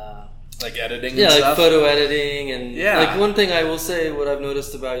like editing and stuff? Like photo editing and like one thing I will say, what I've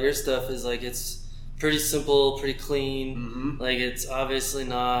noticed about your stuff is like it's pretty simple, pretty clean. Like it's obviously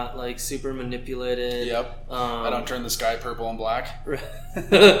not like super manipulated. Yep. I don't turn the sky purple and black.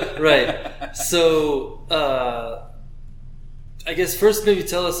 Right. So I guess first maybe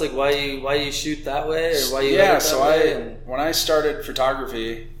tell us like why you shoot that way or why you edit that way. When I started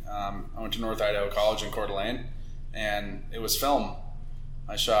photography, I went to North Idaho College in Coeur d'Alene, and it was film.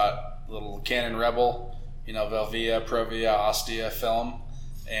 I shot little Canon Rebel, Velvia, Provia, Ostia film,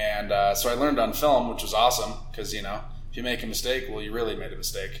 and so I learned on film, which was awesome because if you make a mistake, well, you really made a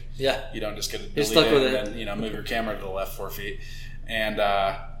mistake. Yeah, you don't just get to delete it and then move your camera to the left 4 feet. And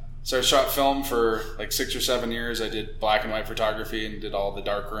so I shot film for like 6 or 7 years. I did black and white photography and did all the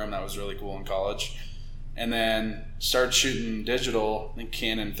darkroom. That was really cool in college. And then started shooting digital. I think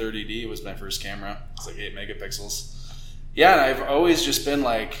Canon 30D was my first camera. It's like 8 megapixels. Yeah, and I've always just been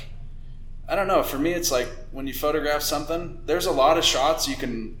like, I don't know, for me it's like when you photograph something, there's a lot of shots you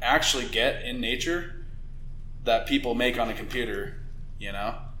can actually get in nature that people make on a computer,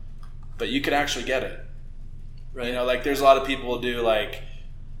 but you could actually get it. Right. Like there's a lot of people who do like,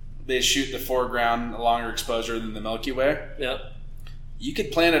 they shoot the foreground a longer exposure than the Milky Way. Yep. You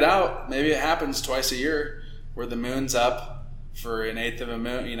could plan it out. Maybe it happens twice a year where the moon's up for an eighth of a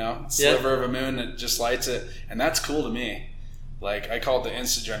moon, sliver of a moon that just lights it. And that's cool to me. Like I call it the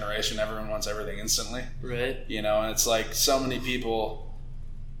instant generation. Everyone wants everything instantly. Right. And it's like so many people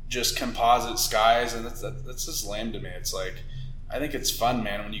just composite skies, and that's just lame to me. It's like, I think it's fun,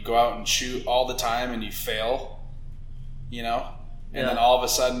 man, when you go out and shoot all the time and you fail, you know, and then all of a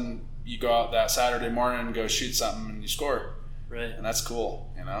sudden you go out that Saturday morning and go shoot something and you score. Right. And that's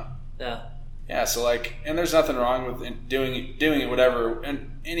cool, you know? Yeah. Yeah, so like, and there's nothing wrong with doing it whatever,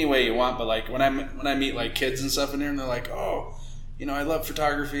 in any way you want, but like when I meet like kids and stuff in here and they're like, oh, you know, I love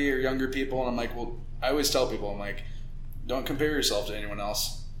photography, or younger people, and I'm like, well, I always tell people, I'm like, don't compare yourself to anyone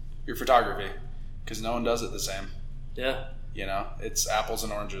else. You're photography, because no one does it the same. Yeah. You know, it's apples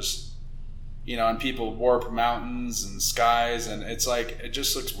and oranges. You know, and people warp mountains and skies, and it's like, it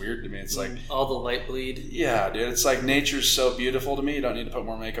just looks weird to me. It's like all the light bleed. Yeah, dude. It's like nature's so beautiful to me. You don't need to put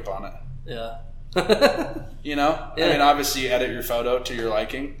more makeup on it. Yeah. You know? Yeah. I mean, obviously you edit your photo to your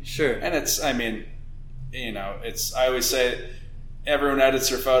liking. Sure. And it's, I mean, you know, it's, I always say everyone edits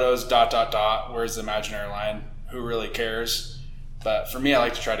their photos ... Where's the imaginary line? Who really cares? But for me, I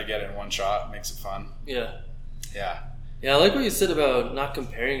like to try to get it in one shot. It makes it fun. Yeah. Yeah. Yeah, I like what you said about not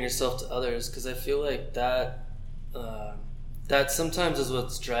comparing yourself to others, because I feel like that sometimes is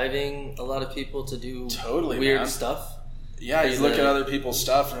what's driving a lot of people to do weird stuff. Yeah, you look at other people's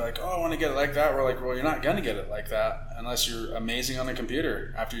stuff and you're like, oh, I want to get it like that. We're like, well, you're not going to get it like that unless you're amazing on the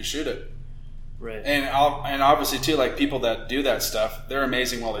computer after you shoot it. Right. And obviously, too, like people that do that stuff, they're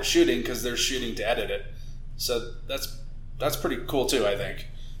amazing while they're shooting because they're shooting to edit it. So that's pretty cool, too, I think.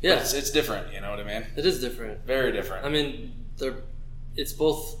 Yeah. But it's different, you know what I mean? It is different. Very different. I mean, it's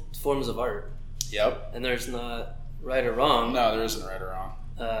both forms of art. Yep. And there's not right or wrong. No, there isn't right or wrong.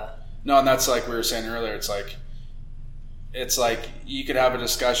 No, and that's like we were saying earlier. It's like you could have a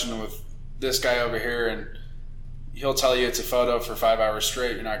discussion with this guy over here, and he'll tell you it's a photo for 5 hours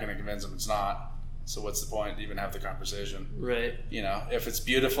straight. You're not going to convince him it's not. So what's the point to even have the conversation? Right. You know, if it's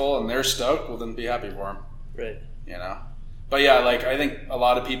beautiful and they're stoked, well, then be happy for them. Right. You know? But yeah, like I think a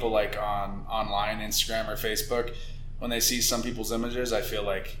lot of people like online, Instagram or Facebook, when they see some people's images, I feel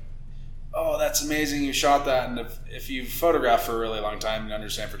like, oh, that's amazing, you shot that. And if you photograph for a really long time and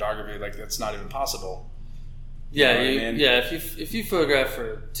understand photography, like that's not even possible. Yeah, you know I mean? Yeah. If you photograph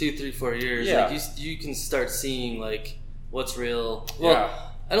for 2, 3, 4 years, yeah. like you can start seeing like what's real. Well, yeah.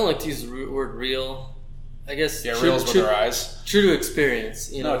 I don't like to use the word real. I guess real with our eyes. True to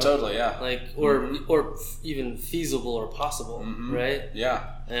experience, you know. No, totally, yeah. Like or even feasible or possible, right?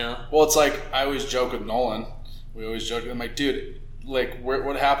 Yeah. Yeah. Well, it's like I always joke with Nolan. We always joke. I'm like, dude, like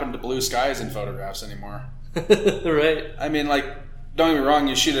what happened to blue skies in photographs anymore? Right. I mean, like, don't get me wrong.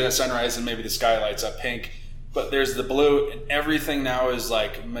 You shoot it at sunrise and maybe the sky lights up pink, but there's the blue, and everything now is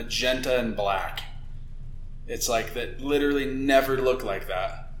like magenta and black. It's like that literally never looked like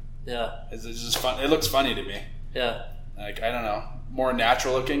that. Yeah. It's just fun. It looks funny to me. Yeah. Like, I don't know. More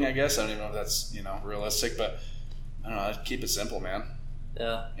natural looking, I guess. I don't even know if that's, you know, realistic, but I don't know. I'd keep it simple, man.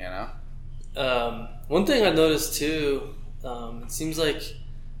 Yeah. You know? One thing I've noticed too, it seems like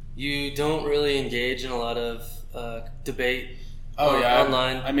you don't really engage in a lot of debate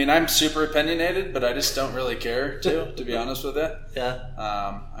online. I mean, I'm super opinionated, but I just don't really care to be honest with it.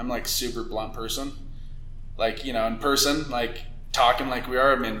 Yeah. I'm like super blunt person. Like, you know, in person, like talking like we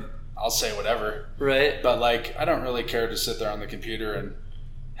are, I mean, I'll say whatever. Right. But like, I don't really care to sit there on the computer and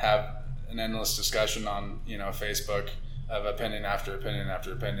have an endless discussion on, you know, Facebook of opinion after opinion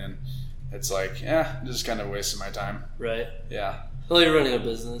after opinion. It's like, yeah, just kind of wasting my time. Right. Yeah. Well, you're running a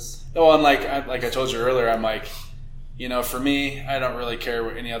business. Oh, and like I told you earlier, I'm like, you know, for me, I don't really care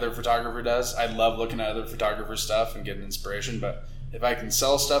what any other photographer does. I love looking at other photographers' stuff and getting inspiration. But if I can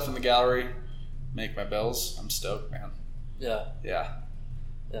sell stuff in the gallery, make my bills, I'm stoked, man. Yeah. Yeah.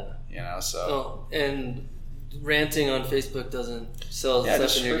 Yeah. You know, so. Oh, and ranting on Facebook doesn't sell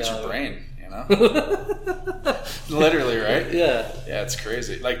stuff in your gallery. Yeah, it just hurts your brain, you know? Literally, right? Yeah. Yeah, it's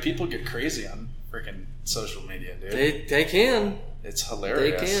crazy. Like, people get crazy on freaking social media, dude. They can. It's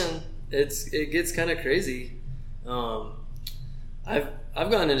hilarious. They can. It gets kind of crazy. I've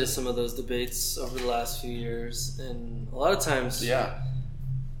gotten into some of those debates over the last few years, and a lot of times, yeah.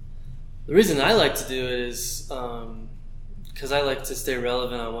 The reason I like to do it is because I like to stay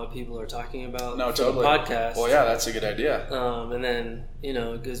relevant on what people are talking about. No, totally. The podcast. Well, yeah, that's a good idea. And then, you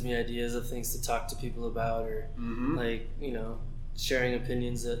know, it gives me ideas of things to talk to people about, or like, you know, sharing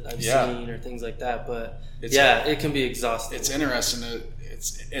opinions that I've seen or things like that. But it can be exhausting. It's interesting.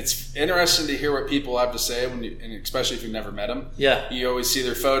 It's interesting to hear what people have to say and especially if you've never met them. Yeah, you always see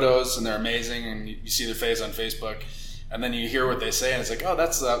their photos and they're amazing, and you see their face on Facebook, and then you hear what they say, and it's like, oh,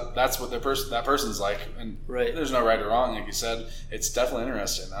 that's what that person's like, and there's no right or wrong, like you said. It's definitely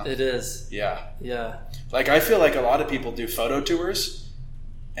interesting, though. It is. Yeah. Yeah. Like, I feel like a lot of people do photo tours,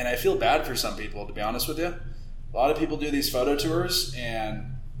 and I feel bad for some people, to be honest with you. A lot of people do these photo tours,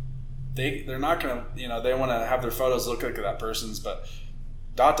 and they're not gonna, they want to have their photos look like that person's, but ...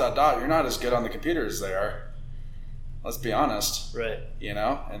 you're not as good on the computer as they are. Let's be honest. Right.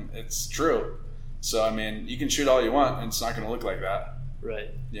 And it's true. So, I mean, you can shoot all you want, and it's not going to look like that. Right.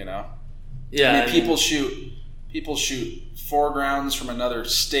 Yeah. I mean, people shoot foregrounds from another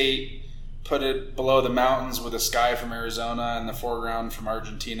state, put it below the mountains with a sky from Arizona and the foreground from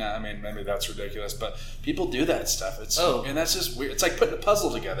Argentina. I mean, maybe that's ridiculous, but people do that stuff. And that's just weird. It's like putting a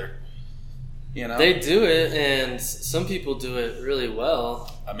puzzle together. They do it, and some people do it really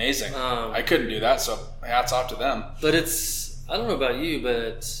well. Amazing. I couldn't do that, so hats off to them. But I don't know about you,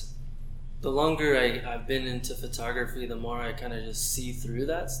 but the longer I've been into photography, the more I kind of just see through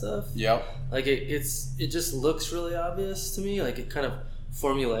that stuff. Yep. Like it just looks really obvious to me. Like it kind of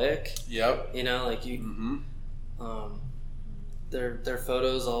formulaic. Yep. Like you, their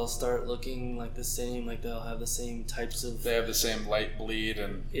photos all start looking like the same. Like they'll have the same types of. They have the same light bleed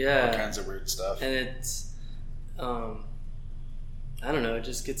and all kinds of weird stuff. And it's, I don't know. I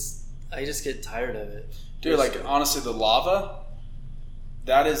just get tired of it. Dude, honestly, the lava.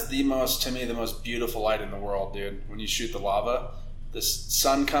 That is the most beautiful light in the world, dude. When you shoot the lava, the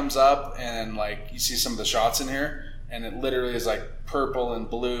sun comes up and you see some of the shots in here, and it literally is purple and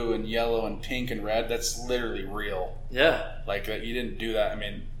blue and yellow and pink and red. That's literally real. Yeah. You didn't do that. I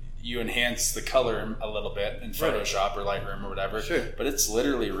mean, you enhance the color a little bit in Photoshop or Lightroom or whatever. Sure. But it's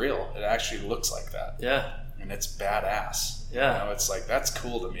literally real. It actually looks like that. Yeah. And it's badass. Yeah. It's that's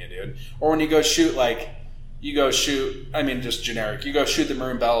cool to me, dude. Or when you go shoot just generic. You go shoot the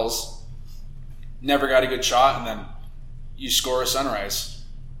Maroon Bells, never got a good shot, and then you score a sunrise.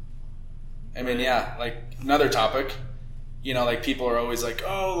 I mean, another topic, people are always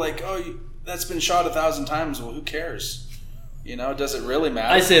that's been shot 1,000 times. Well, who cares? Does it really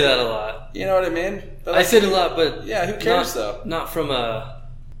matter? I say that a lot. You know what I mean? But I say it a lot, but yeah, who cares though? Not from I'm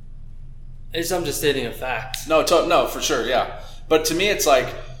just stating a fact. No, for sure, yeah. But to me, it's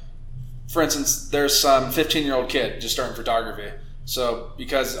for instance, there's some 15-year-old kid just starting photography. So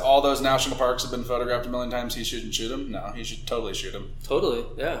because all those national parks have been photographed a million times, he shouldn't shoot them? No, he should totally shoot them. Totally,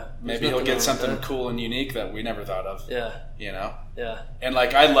 yeah. Maybe he'll get something cool and unique that we never thought of. Yeah. Yeah. And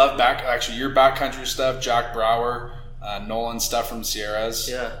I love your backcountry stuff, Jack Brower, Nolan stuff from Sierras.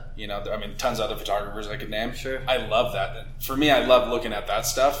 Yeah. Tons of other photographers I could name. Sure. I love that. For me, I love looking at that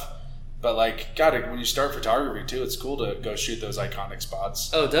stuff. But when you start photography too, it's cool to go shoot those iconic spots.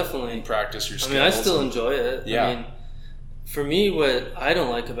 Oh, definitely. And practice your skills. I still enjoy it. Yeah. For me, what I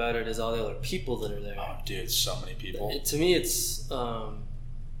don't like about it is all the other people that are there. Oh, dude, so many people. To me, it's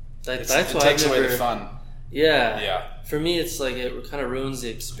that's why it takes away the fun. Yeah. Yeah. For me, it's it kind of ruins the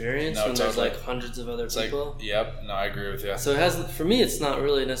experience when there's hundreds of other people. Yep. No, I agree with you. So for me, it's not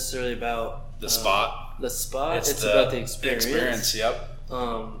really necessarily about the spot. It's about the experience. Experience. Yep.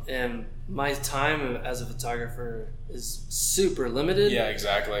 And my time as a photographer is super limited. Yeah,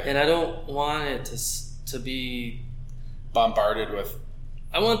 exactly. And I don't want it to be bombarded with.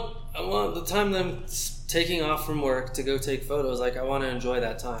 I want the time that I'm taking off from work to go take photos. I want to enjoy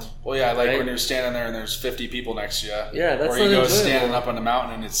that time. Well, yeah, when you're standing there and there's 50 people next to you. Yeah, that's or you go standing up on the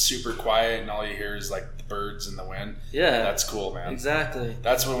mountain and it's super quiet and all you hear is the birds and the wind. Yeah, that's cool, man. Exactly.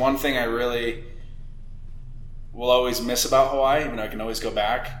 That's one thing I really will always miss about Hawaii. I can always go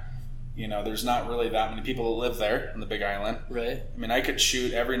back. There's not really that many people that live there on the Big Island. Right. I could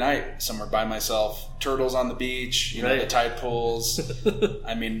shoot every night somewhere by myself. Turtles on the beach, the tide pools.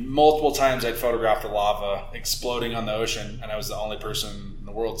 Multiple times I'd photographed the lava exploding on the ocean, and I was the only person in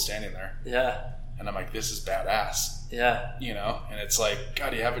the world standing there. Yeah. And I'm this is badass. Yeah. And it's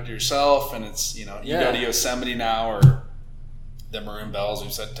God, you have it to yourself, and it's, you go to Yosemite now, or the Maroon Bells,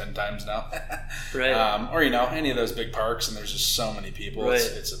 we've said 10 times now. Right. Or, any of those big parks, and there's just so many people. Right.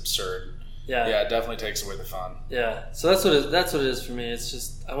 It's absurd. Yeah. Yeah, it definitely takes away the fun. Yeah. So that's what it is for me. It's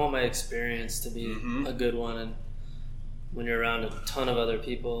just, I want my experience to be a good one. And when you're around a ton of other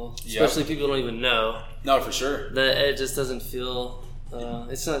people, especially people you don't even know. No, for sure. That it just doesn't feel,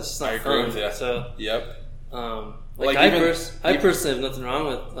 it's not fun. I agree with you. So, yep. I personally have nothing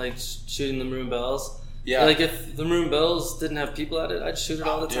wrong with shooting the Maroon Bells. Yeah. If the Maroon Bells didn't have people at it, I'd shoot it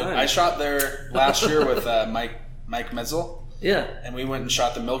all the time. I shot there last year with Mike Mitzel. Yeah. And we went and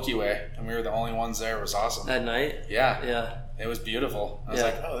shot the Milky Way, and we were the only ones there. It was awesome. At night? Yeah. Yeah. It was beautiful. I was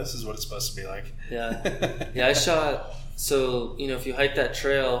this is what it's supposed to be like. Yeah. Yeah, I shot, if you hike that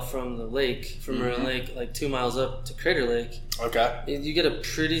trail from the lake, from Maroon Lake, 2 miles up to Crater Lake. Okay. You get a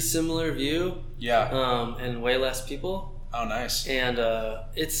pretty similar view. Yeah. And way less people. Oh, nice. And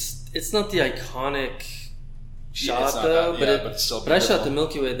it's not the iconic shot though, but it's still beautiful. But I shot the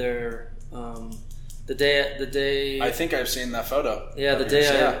Milky Way there The day. I think I've seen that photo. Yeah, the of day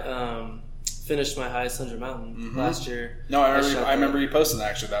yours, I finished my highest 100 mountain last year. No, I remember you posting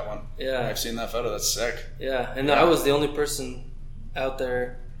actually that one. Yeah, I've seen that photo. That's sick. Yeah, and I was the only person out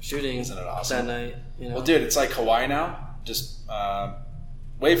there shooting. Isn't it awesome? That night? You know? Well, dude, it's like Hawaii now. Just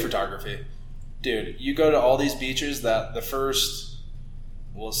wave photography, dude. You go to all these beaches that the first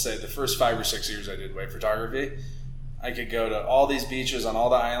 5 or 6 years I did wave photography. I could go to all these beaches on all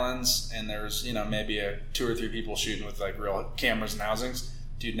the islands, and there's maybe 2 or 3 people shooting with like real cameras and housings.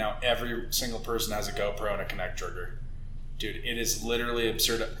 Dude, now every single person has a GoPro and a Connect trigger. Dude, it is literally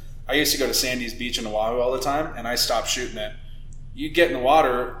absurd. I used to go to Sandy's Beach in Oahu all the time, and I stopped shooting it. You get in the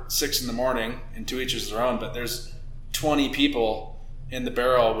water 6 a.m, and to each is their own, but there's 20 people in the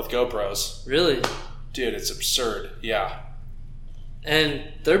barrel with GoPros. Really? Dude, it's absurd. Yeah.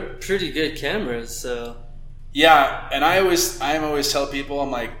 And they're pretty good cameras, so... Yeah, and I always tell people,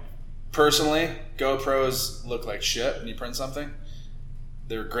 I'm like, personally, GoPros look like shit when you print something.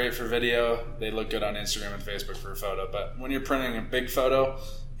 They're great for video. They look good on Instagram and Facebook for a photo. But when you're printing a big photo,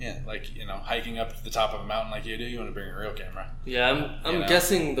 hiking up to the top of a mountain like you do, you want to bring a real camera. Yeah, I'm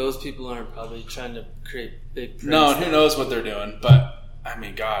guessing those people aren't probably trying to create big prints. No, who knows what they're doing. But, I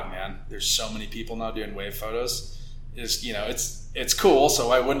mean, God, man, there's so many people now doing wave photos. It's cool, so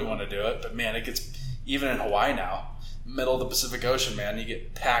why wouldn't you want to do it? But, man, it gets... Even in Hawaii now, middle of the Pacific Ocean, man, you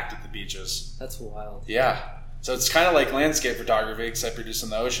get packed at the beaches. That's wild. Yeah. So it's kind of like landscape photography, except you're just in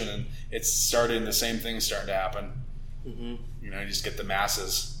the ocean, and the same thing's starting to happen. Mm-hmm. You just get the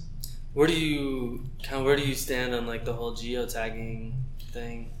masses. Where do you stand on like the whole geotagging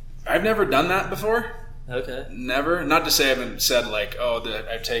thing? I've never done that before. Okay. Never. Not to say I haven't said like,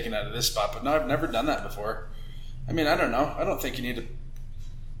 I've taken it to this spot, but no, I've never done that before. I mean, I don't know. I don't think you need to.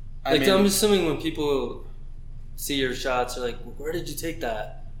 I'm assuming when people see your shots, they're like, where did you take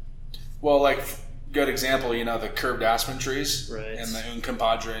that? Well, like, good example, the curved aspen trees right. in the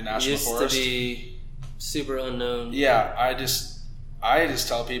Uncompahgre National Forest. Used to be super unknown. Yeah, I just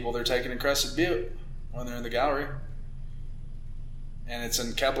tell people they're taking a Crested Butte when they're in the gallery. And it's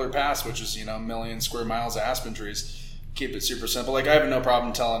in Kepler Pass, which is, a million square miles of aspen trees. Keep it super simple. Like, I have no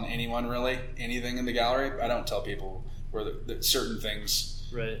problem telling anyone, really, anything in the gallery. I don't tell people where the certain things...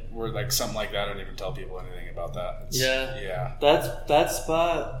 Right. Where like something like that, I don't even tell people anything about that. Yeah. That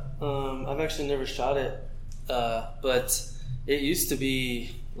spot, I've actually never shot it, but it used to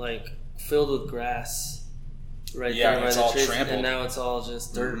be like filled with grass right there by the trees, trampled. And now it's all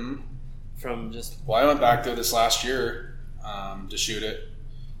just dirt from just... Well, I went back there this last year to shoot it.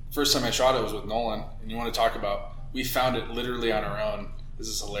 First time I shot it was with Nolan, and you want to talk about, we found it literally on our own. This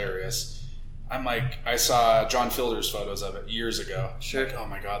is hilarious. I'm like, I saw John Fielder's photos of it years ago. Sure. Like, oh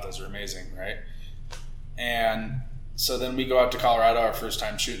my God, those are amazing, right? And so then we go out to Colorado, our first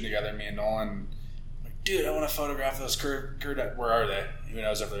time shooting together, me and Nolan. I'm like, dude, I want to photograph those curved. Where are they? Who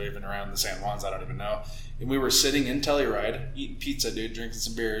knows if they're even around the San Juans? I don't even know. And we were sitting in Telluride, eating pizza, dude, drinking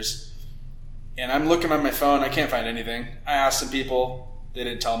some beers. And I'm looking on my phone. I can't find anything. I asked some people. They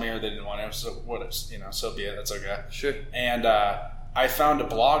didn't tell me or they didn't want to. So what? So be it. That's okay. Sure. And I found a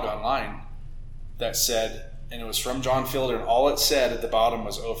blog online that said, and it was from John Fielder, and all it said at the bottom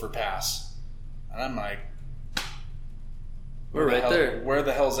was "O for Pass," and I'm like, "We're right there. Where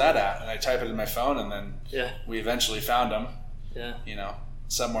the hell's that at?" And I type it in my phone, and then we eventually found him. Yeah,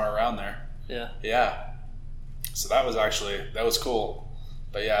 somewhere around there. Yeah. So that was cool,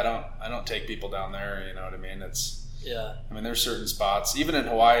 but yeah, I don't take people down there. You know what I mean? I mean, there's certain spots, even in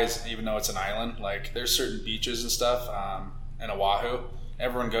Hawaii, even though it's an island, like there's certain beaches and stuff in Oahu.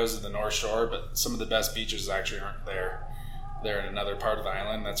 Everyone goes to the North Shore, but some of the best beaches actually aren't there. They're in another part of the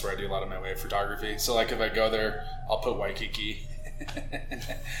island. That's where I do a lot of my wave photography. So, like, if I go there, I'll put Waikiki.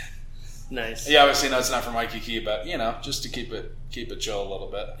 Nice. Yeah, obviously, no, it's not from Waikiki, but just to keep it chill a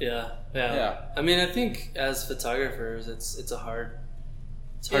little bit. Yeah. I mean, I think as photographers, it's hard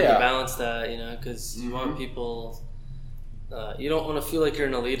to balance that, because you want people. You don't want to feel like you're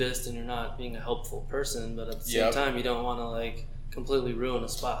an elitist and you're not being a helpful person, but at the same time, you don't want to completely ruin a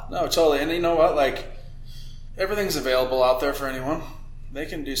spot. No, totally. And you know what? Everything's available out there for anyone. They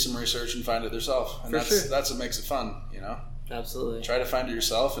can do some research and find it themselves. And that's what makes it fun, Absolutely. Try to find it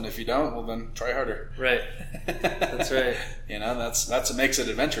yourself, and if you don't, well, then try harder. Right. That's right. That's what makes it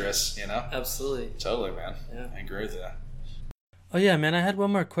adventurous, Absolutely. Totally, man. Yeah. I agree with that. Oh, yeah, man, I had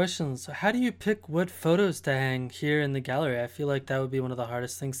one more question. So how do you pick what photos to hang here in the gallery? I feel like that would be one of the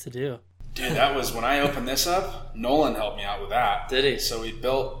hardest things to do. Dude, that was when I opened this up, Nolan helped me out with that. Did he? So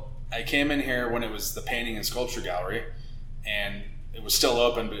I came in here when it was the painting and sculpture gallery, and it was still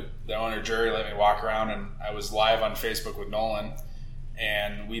open, but the owner, Jerry, let me walk around, and I was live on Facebook with Nolan,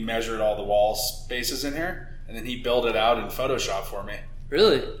 and we measured all the wall spaces in here, and then he built it out in Photoshop for me.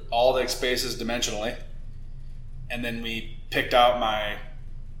 Really? All the spaces dimensionally. And then we picked out I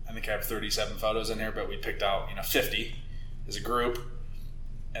think I have 37 photos in here, but we picked out 50 as a group.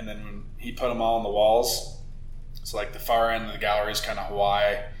 And then when he put them all on the walls, so like the far end of the gallery is kind of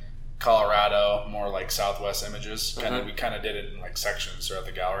Hawaii, Colorado, more like Southwest images. We kind of did it in like sections throughout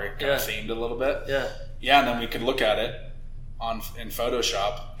the gallery, kind of themed a little bit. Yeah, and then we could look at it in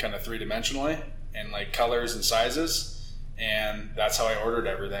Photoshop, kind of 3-dimensionally, and like colors and sizes, and that's how I ordered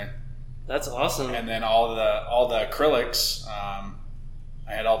everything. That's awesome. And then all the acrylics, I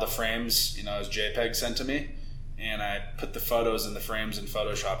had all the frames, as JPEG sent to me, and I put the photos in the frames in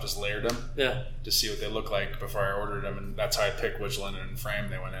Photoshop, just layered them, to see what they look like before I ordered them, and that's how I picked which linen and frame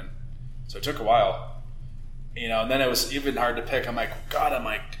they went in. So it took a while, and then it was even hard to pick. I'm like,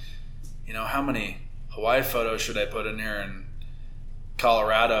 how many Hawaii photos should I put in here? And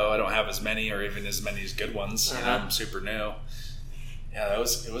Colorado, I don't have as many, or even as many as good ones. I'm super new. Yeah, it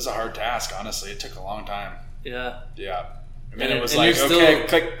was a hard task. Honestly, it took a long time. Yeah. I mean, it was like,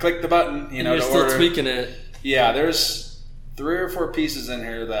 okay, click the button. You're to still order. Tweaking it. Yeah, there's 3 or 4 pieces in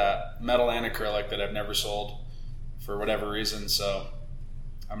here that metal and acrylic that I've never sold for whatever reason. So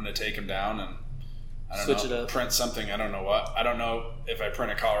I'm going to take them down and Switch it up. Print something. I don't know what. I don't know if I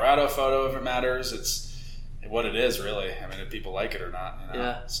print a Colorado photo, if it matters. It's what it is, really. I mean, if people like it or not.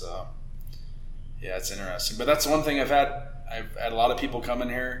 Yeah. So yeah, it's interesting. But that's one thing I've had a lot of people come in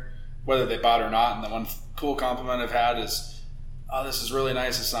here, whether they bought or not. And the one cool compliment I've had is, "Oh, this is really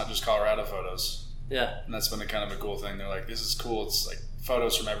nice. It's not just Colorado photos." Yeah. And that's been kind of a cool thing. They're like, "This is cool. It's like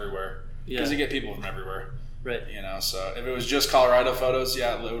photos from everywhere." Because you get people from everywhere. Right. So if it was just Colorado photos,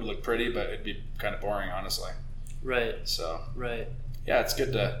 yeah, it would look pretty, but it'd be kind of boring, honestly. Right. So. Right. Yeah, it's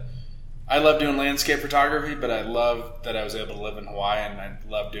good I love doing landscape photography, but I love that I was able to live in Hawaii, and I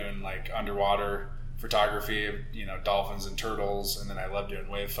love doing like underwater photography of, dolphins and turtles, and then I love doing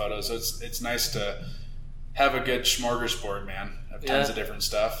wave photos. So it's nice to have a good smorgasbord, man, of tons of different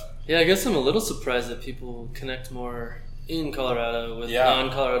stuff. Yeah, I guess I'm a little surprised that people connect more in Colorado with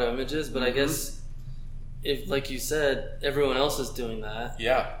non-Colorado images, but I guess if, like you said, everyone else is doing that.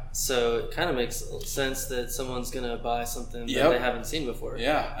 Yeah. So it kind of makes sense that someone's going to buy something that they haven't seen before.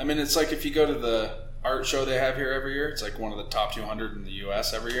 Yeah. I mean, it's like if you go to the art show they have here every year, it's like one of the top 200 in the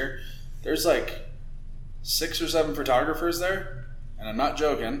U.S. every year. There's like 6 or 7 photographers there, and I'm not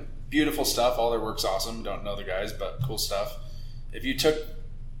joking. Beautiful stuff. All their work's awesome. Don't know the guys, but cool stuff. If you took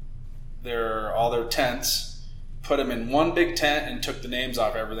all their tents, put them in one big tent, and took the names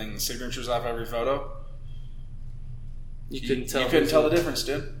off everything, the signatures off every photo, you couldn't tell the difference,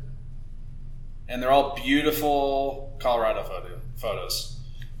 dude. And they're all beautiful Colorado photos,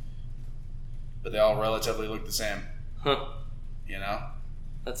 but they all relatively look the same. Huh.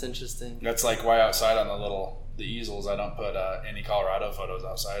 That's interesting. That's like why outside on the easels I don't put any Colorado photos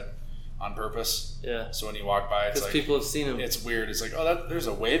outside on purpose. Yeah. So when you walk by, it's like people have seen them. It's weird. It's like, there's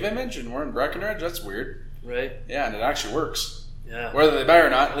a wave image and we're in Breckenridge. That's weird. Right. Yeah, and it actually works. Yeah. Whether they buy or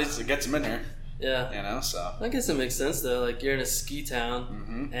not, at least it gets them in here. Yeah. So. I guess it makes sense though. Like you're in a ski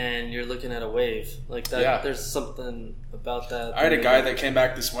town and you're looking at a wave like that. Yeah. There's something about that. I had a guy that came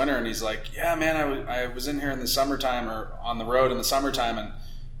back this winter and he's like, "Yeah, man, I was in here in the summertime or on the road in the summertime and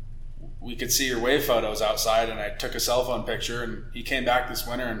we could see your wave photos outside, and I took a cell phone picture." And he came back this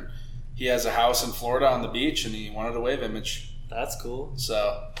winter and he has a house in Florida on the beach and he wanted a wave image. That's cool.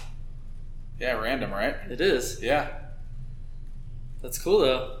 So, yeah, random, right? It is. Yeah. That's cool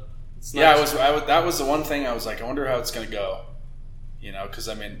though. Yeah, that was the one thing I was like, I wonder how it's going to go. Because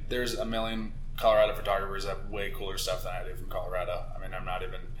I mean, there's a million Colorado photographers that have way cooler stuff than I do from Colorado. I mean, I'm not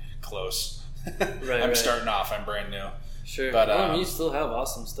even close. I'm starting off. I'm brand new. Sure. But you still have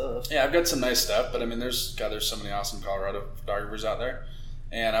awesome stuff. Yeah, I've got some nice stuff, but I mean, there's so many awesome Colorado photographers out there.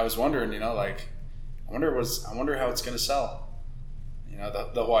 And I was wondering, I wonder how it's going to sell.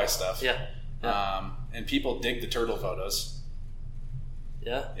 The Hawaii stuff. Yeah. And people dig the turtle photos.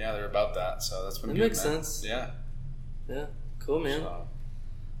 Yeah. Yeah, they're about that. So that's been good. That makes sense. Yeah. Yeah. Cool, man.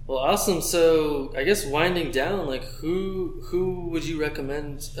 Well, awesome. So I guess winding down, like who would you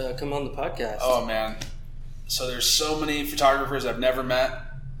recommend come on the podcast? Oh man. So there's so many photographers I've never met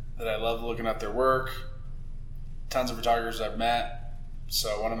that I love looking at their work. Tons of photographers I've met.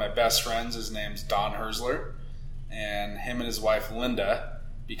 So one of my best friends, his name's Don Herzler, and him and his wife Linda.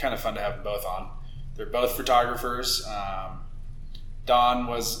 Be kind of fun to have them both on. They're both photographers. Don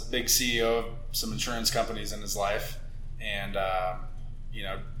was a big CEO of some insurance companies in his life, and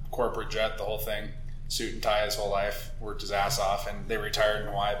corporate jet, the whole thing, suit and tie his whole life, worked his ass off, and they retired in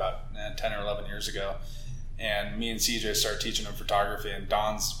Hawaii about 10 or 11 years ago. and me and CJ started teaching him photography, and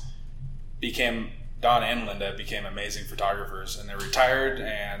Don and Linda became amazing photographers, and they're retired,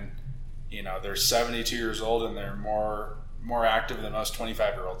 and they're 72 years old, and they're more active than most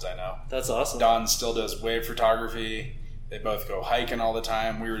 25-year-olds I know. That's awesome. Don still does wave photography. They both go hiking all the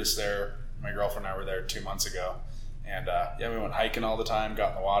time. We were just there. My girlfriend and I were there 2 months ago, and we went hiking all the time, got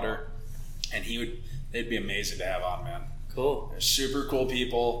in the water, and they'd be amazing to have on, man. Cool. They're super cool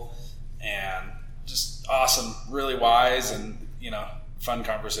people, and just awesome, really wise, and fun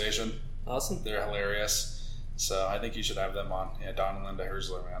conversation. Awesome. They're hilarious. So I think you should have them on. Yeah, Don and Linda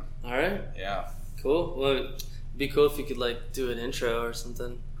Herzler, man. All right. Yeah. Cool. Well, it'd be cool if you could do an intro or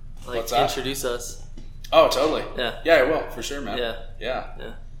something. What's that? Introduce us. Oh, totally. Yeah. Yeah, I will, for sure, man. Yeah.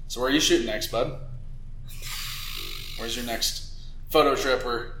 So where are you shooting next, bud? Where's your next photo trip?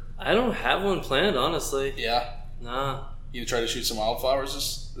 I don't have one planned, honestly. Yeah. Nah. You try to shoot some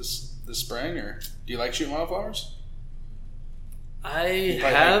wildflowers this spring, or do you like shooting wildflowers? I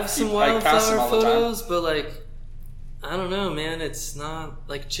have some wildflower photos, but I don't know, man. It's not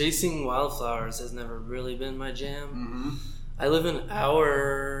chasing wildflowers has never really been my jam. Mm-hmm. I live an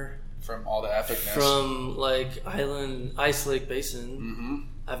hour from all the epicness from Ice Lake Basin. Mm-hmm.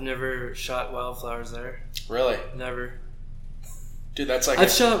 I've never shot wildflowers there. Really? Never. Dude, that's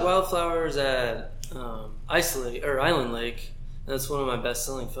I've shot wildflowers at Ice Lake or Island Lake. That's one of my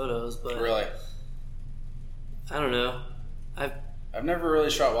best-selling photos. But really, I don't know. I've never really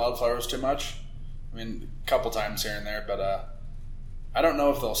shot wildflowers too much. I mean, a couple times here and there, but I don't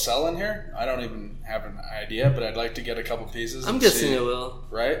know if they'll sell in here. I don't even have an idea, but I'd like to get a couple pieces. I'm guessing it will.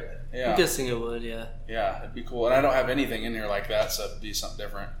 Right? Yeah. I'm guessing it would. Yeah. Yeah, it'd be cool. And I don't have anything in here like that, so it'd be something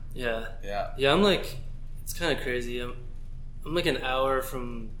different. Yeah. Yeah. Yeah. I'm it's kind of crazy. I'm an hour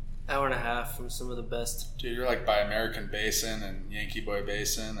and a half from some of the best. Dude, you're by American Basin and Yankee Boy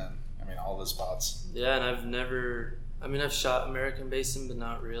Basin, and all the spots. Yeah, and I've shot American Basin, but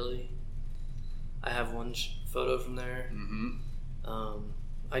not really. I have one photo from there. Mm-hmm.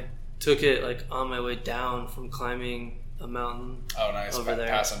 I took it on my way down from climbing a mountain. Oh, nice. Over there.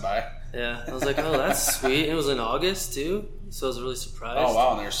 Passing by. Yeah, I was like, oh, that's sweet. It was in August too, so I was really surprised. Oh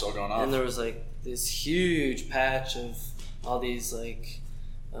wow, and they're still going off. And there was this huge patch of all these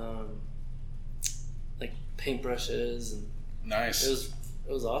paintbrushes, and nice.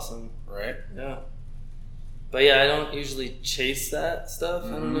 It was awesome. Right. Yeah. But yeah, I don't usually chase that stuff.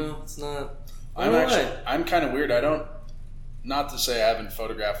 Mm-hmm. I don't know. It's not. I'm kind of weird. I don't. Not to say I haven't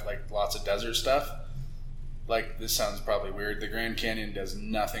photographed lots of desert stuff. This sounds probably weird. The Grand Canyon does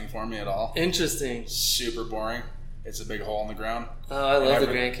nothing for me at all. Interesting. Super boring. It's a big hole in the ground. Oh, I love the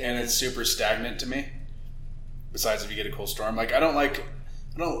Grand Canyon. And it's super stagnant to me. Besides, if you get a cool storm, I don't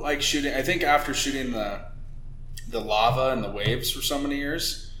like shooting. I think after shooting the lava and the waves for so many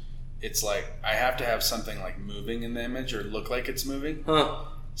years, it's I have to have something moving in the image or look like it's moving. Huh.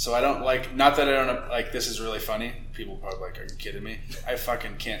 So I don't not that I don't this is really funny. People probably are you kidding me? I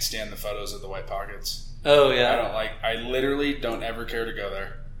fucking can't stand the photos of the white pockets. Oh yeah. I don't I literally don't ever care to go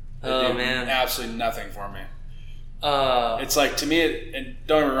there. They do man. Absolutely nothing for me. It's to me, and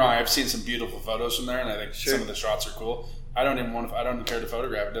don't get me wrong, I've seen some beautiful photos from there, and I think some of the shots are cool. I don't even care to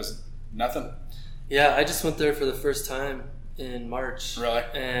photograph. It does nothing. Yeah, I just went there for the first time in March. Really?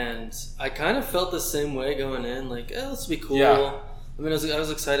 And I kind of felt the same way going in, this will be cool. Yeah. I was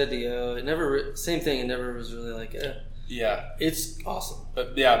excited to go. It never, same thing. It never was really yeah. It's awesome.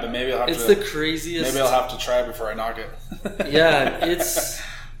 But maybe I'll have It's the craziest. Maybe I'll have to try before I knock it. Yeah, it's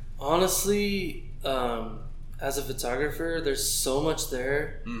honestly, as a photographer, there's so much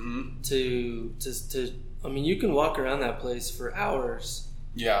there to. I mean, you can walk around that place for hours.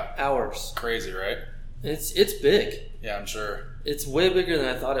 Yeah. Hours. Crazy, right? It's big. Yeah, I'm sure. It's way bigger than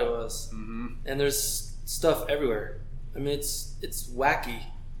I thought it was. Mm-hmm. And there's stuff everywhere. I mean, it's wacky.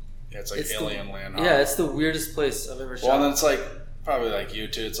 Yeah, it's alien land. Huh? Yeah, it's the weirdest place I've ever shot. Well, and it's probably you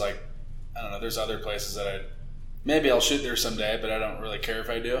too. It's I don't know. There's other places that maybe I'll shoot there someday, but I don't really care if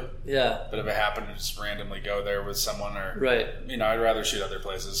I do. Yeah. But if I happen to just randomly go there with someone, or right, I'd rather shoot other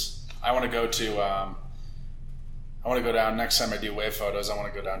places. I want to go to. I want to go down next time I do wave photos. I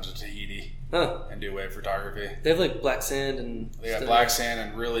want to go down to Tahiti and do wave photography. They have black sand and. They got black sand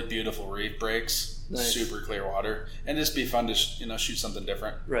and really beautiful reef breaks. Nice. Super clear water, and just be fun to shoot something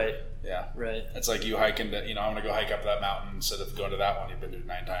different. Right. Yeah. Right. It's like you hiking to I want to go hike up that mountain instead of going to that one you've been to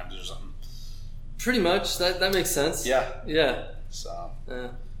 9 times or something. Pretty much. That makes sense. Yeah. Yeah. So. Yeah.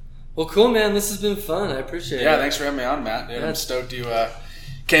 Well, cool, man. This has been fun. I appreciate it. Yeah. Thanks for having me on, Matt. Dude, I'm stoked you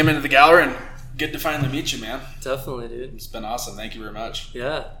came into the gallery, and good to finally meet you, man. Definitely, dude. It's been awesome. Thank you very much.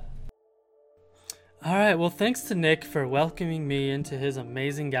 Yeah. All right, well, thanks to Nick for welcoming me into his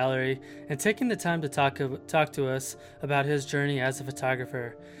amazing gallery and taking the time to talk to us about his journey as a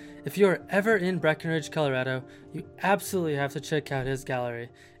photographer. If you are ever in Breckenridge, Colorado, you absolutely have to check out his gallery.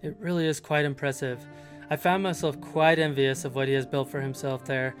 It really is quite impressive. I found myself quite envious of what he has built for himself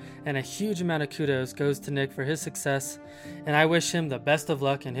there, and a huge amount of kudos goes to Nick for his success, and I wish him the best of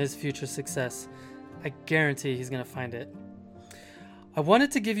luck in his future success. I guarantee he's going to find it. I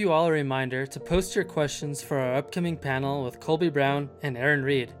wanted to give you all a reminder to post your questions for our upcoming panel with Colby Brown and Aaron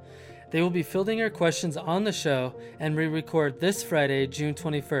Reed. They will be fielding your questions on the show and re-record this Friday, June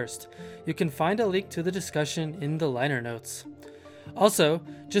 21st. You can find a link to the discussion in the liner notes. Also,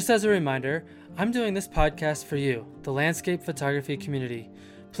 just as a reminder, I'm doing this podcast for you, the landscape photography community.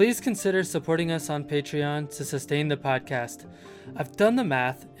 Please consider supporting us on Patreon to sustain the podcast. I've done the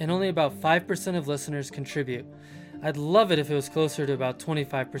math, and only about 5% of listeners contribute. I'd love it if it was closer to about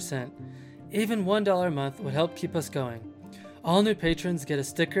 25%. Even $1 a month would help keep us going. All new patrons get a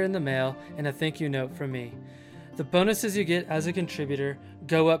sticker in the mail and a thank you note from me. The bonuses you get as a contributor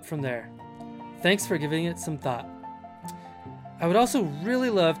go up from there. Thanks for giving it some thought. I would also really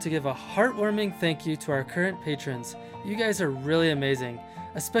love to give a heartwarming thank you to our current patrons. You guys are really amazing,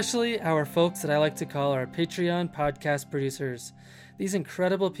 especially our folks that I like to call our Patreon podcast producers. These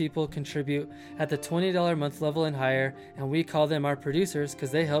incredible people contribute at the $20 a month level and higher, and we call them our producers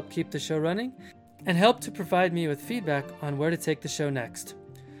because they help keep the show running and help to provide me with feedback on where to take the show next.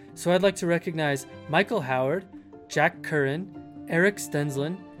 So I'd like to recognize Michael Howard, Jack Curran, Eric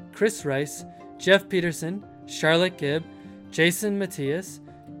Stensland, Chris Rice, Jeff Peterson, Charlotte Gibb, Jason Matthias,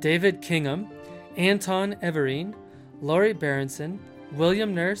 David Kingham, Anton Everine, Laurie Berenson,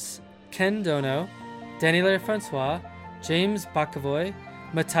 William Nurse, Ken Dono, Daniela Francois, James Bakavoy,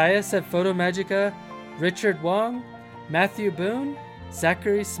 Matthias at Photomagica, Richard Wong, Matthew Boone,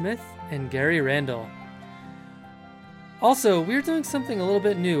 Zachary Smith, and Gary Randall. Also, we're doing something a little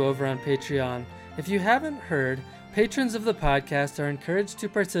bit new over on Patreon. If you haven't heard, patrons of the podcast are encouraged to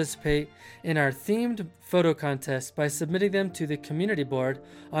participate in our themed photo contest by submitting them to the community board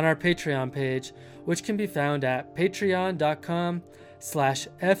on our Patreon page, which can be found at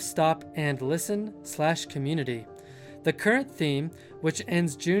patreon.com/fstopandlisten/community. The current theme, which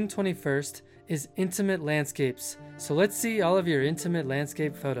ends June 21st, is intimate landscapes. So let's see all of your intimate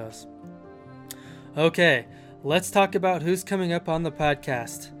landscape photos. Okay, let's talk about who's coming up on the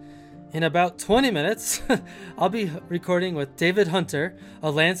podcast. In about 20 minutes, I'll be recording with David Hunter,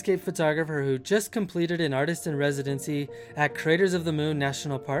 a landscape photographer who just completed an artist in residency at Craters of the Moon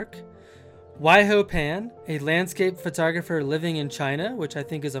National Park. Waiho Pan, a landscape photographer living in China, which I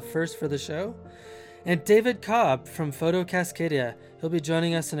think is a first for the show. And David Cobb from Photo Cascadia. He'll be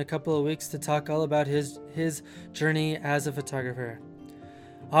joining us in a couple of weeks to talk all about his journey as a photographer.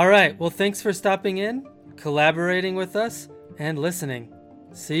 All right, well, thanks for stopping in, collaborating with us, and listening.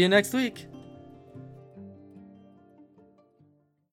 See you next week.